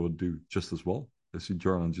this video will do just as well. I see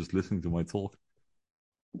Jarlan just listening to my talk,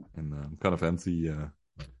 and I'm kind of empty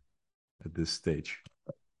at this stage.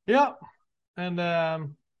 Yeah, and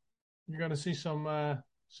you're gonna see some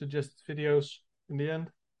suggested videos in the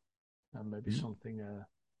end, and maybe something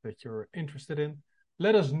that you're interested in.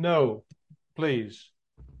 Let us know, please.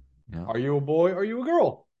 Yeah. Are you a boy? Are you a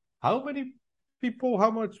girl? How many people?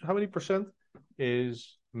 How many percent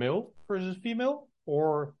is male versus female,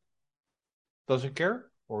 or doesn't care,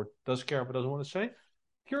 or does care but doesn't want to say?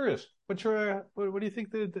 Curious. What do you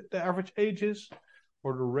think the average age is,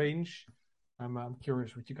 or the range? I'm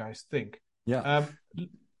curious what you guys think. Yeah.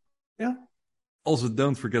 Yeah. Also,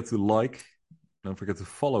 don't forget to like. Don't forget to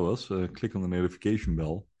follow us. Click on the notification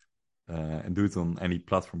bell, and do it on any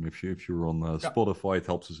platform. If you're on Spotify, it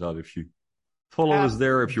helps us out. If you follow us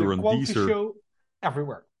there, if you're on Deezer, show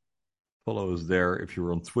everywhere. Follow us there. If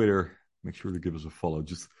you're on Twitter, make sure to give us a follow.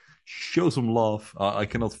 Just show some love. I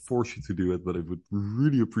cannot force you to do it, but I would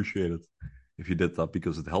really appreciate it if you did that,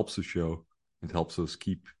 because it helps the show. It helps us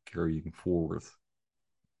keep carrying forward.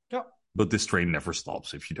 Yeah. But this train never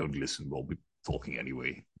stops. If you don't listen, we'll be talking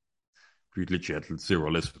anyway. We literally had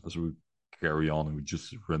 0 listeners. We carry on and we're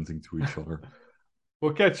just ranting to each other.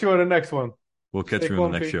 We'll catch you on the next one. We'll catch you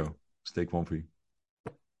on the next show. Stay comfy.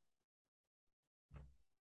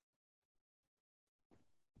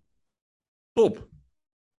 Top.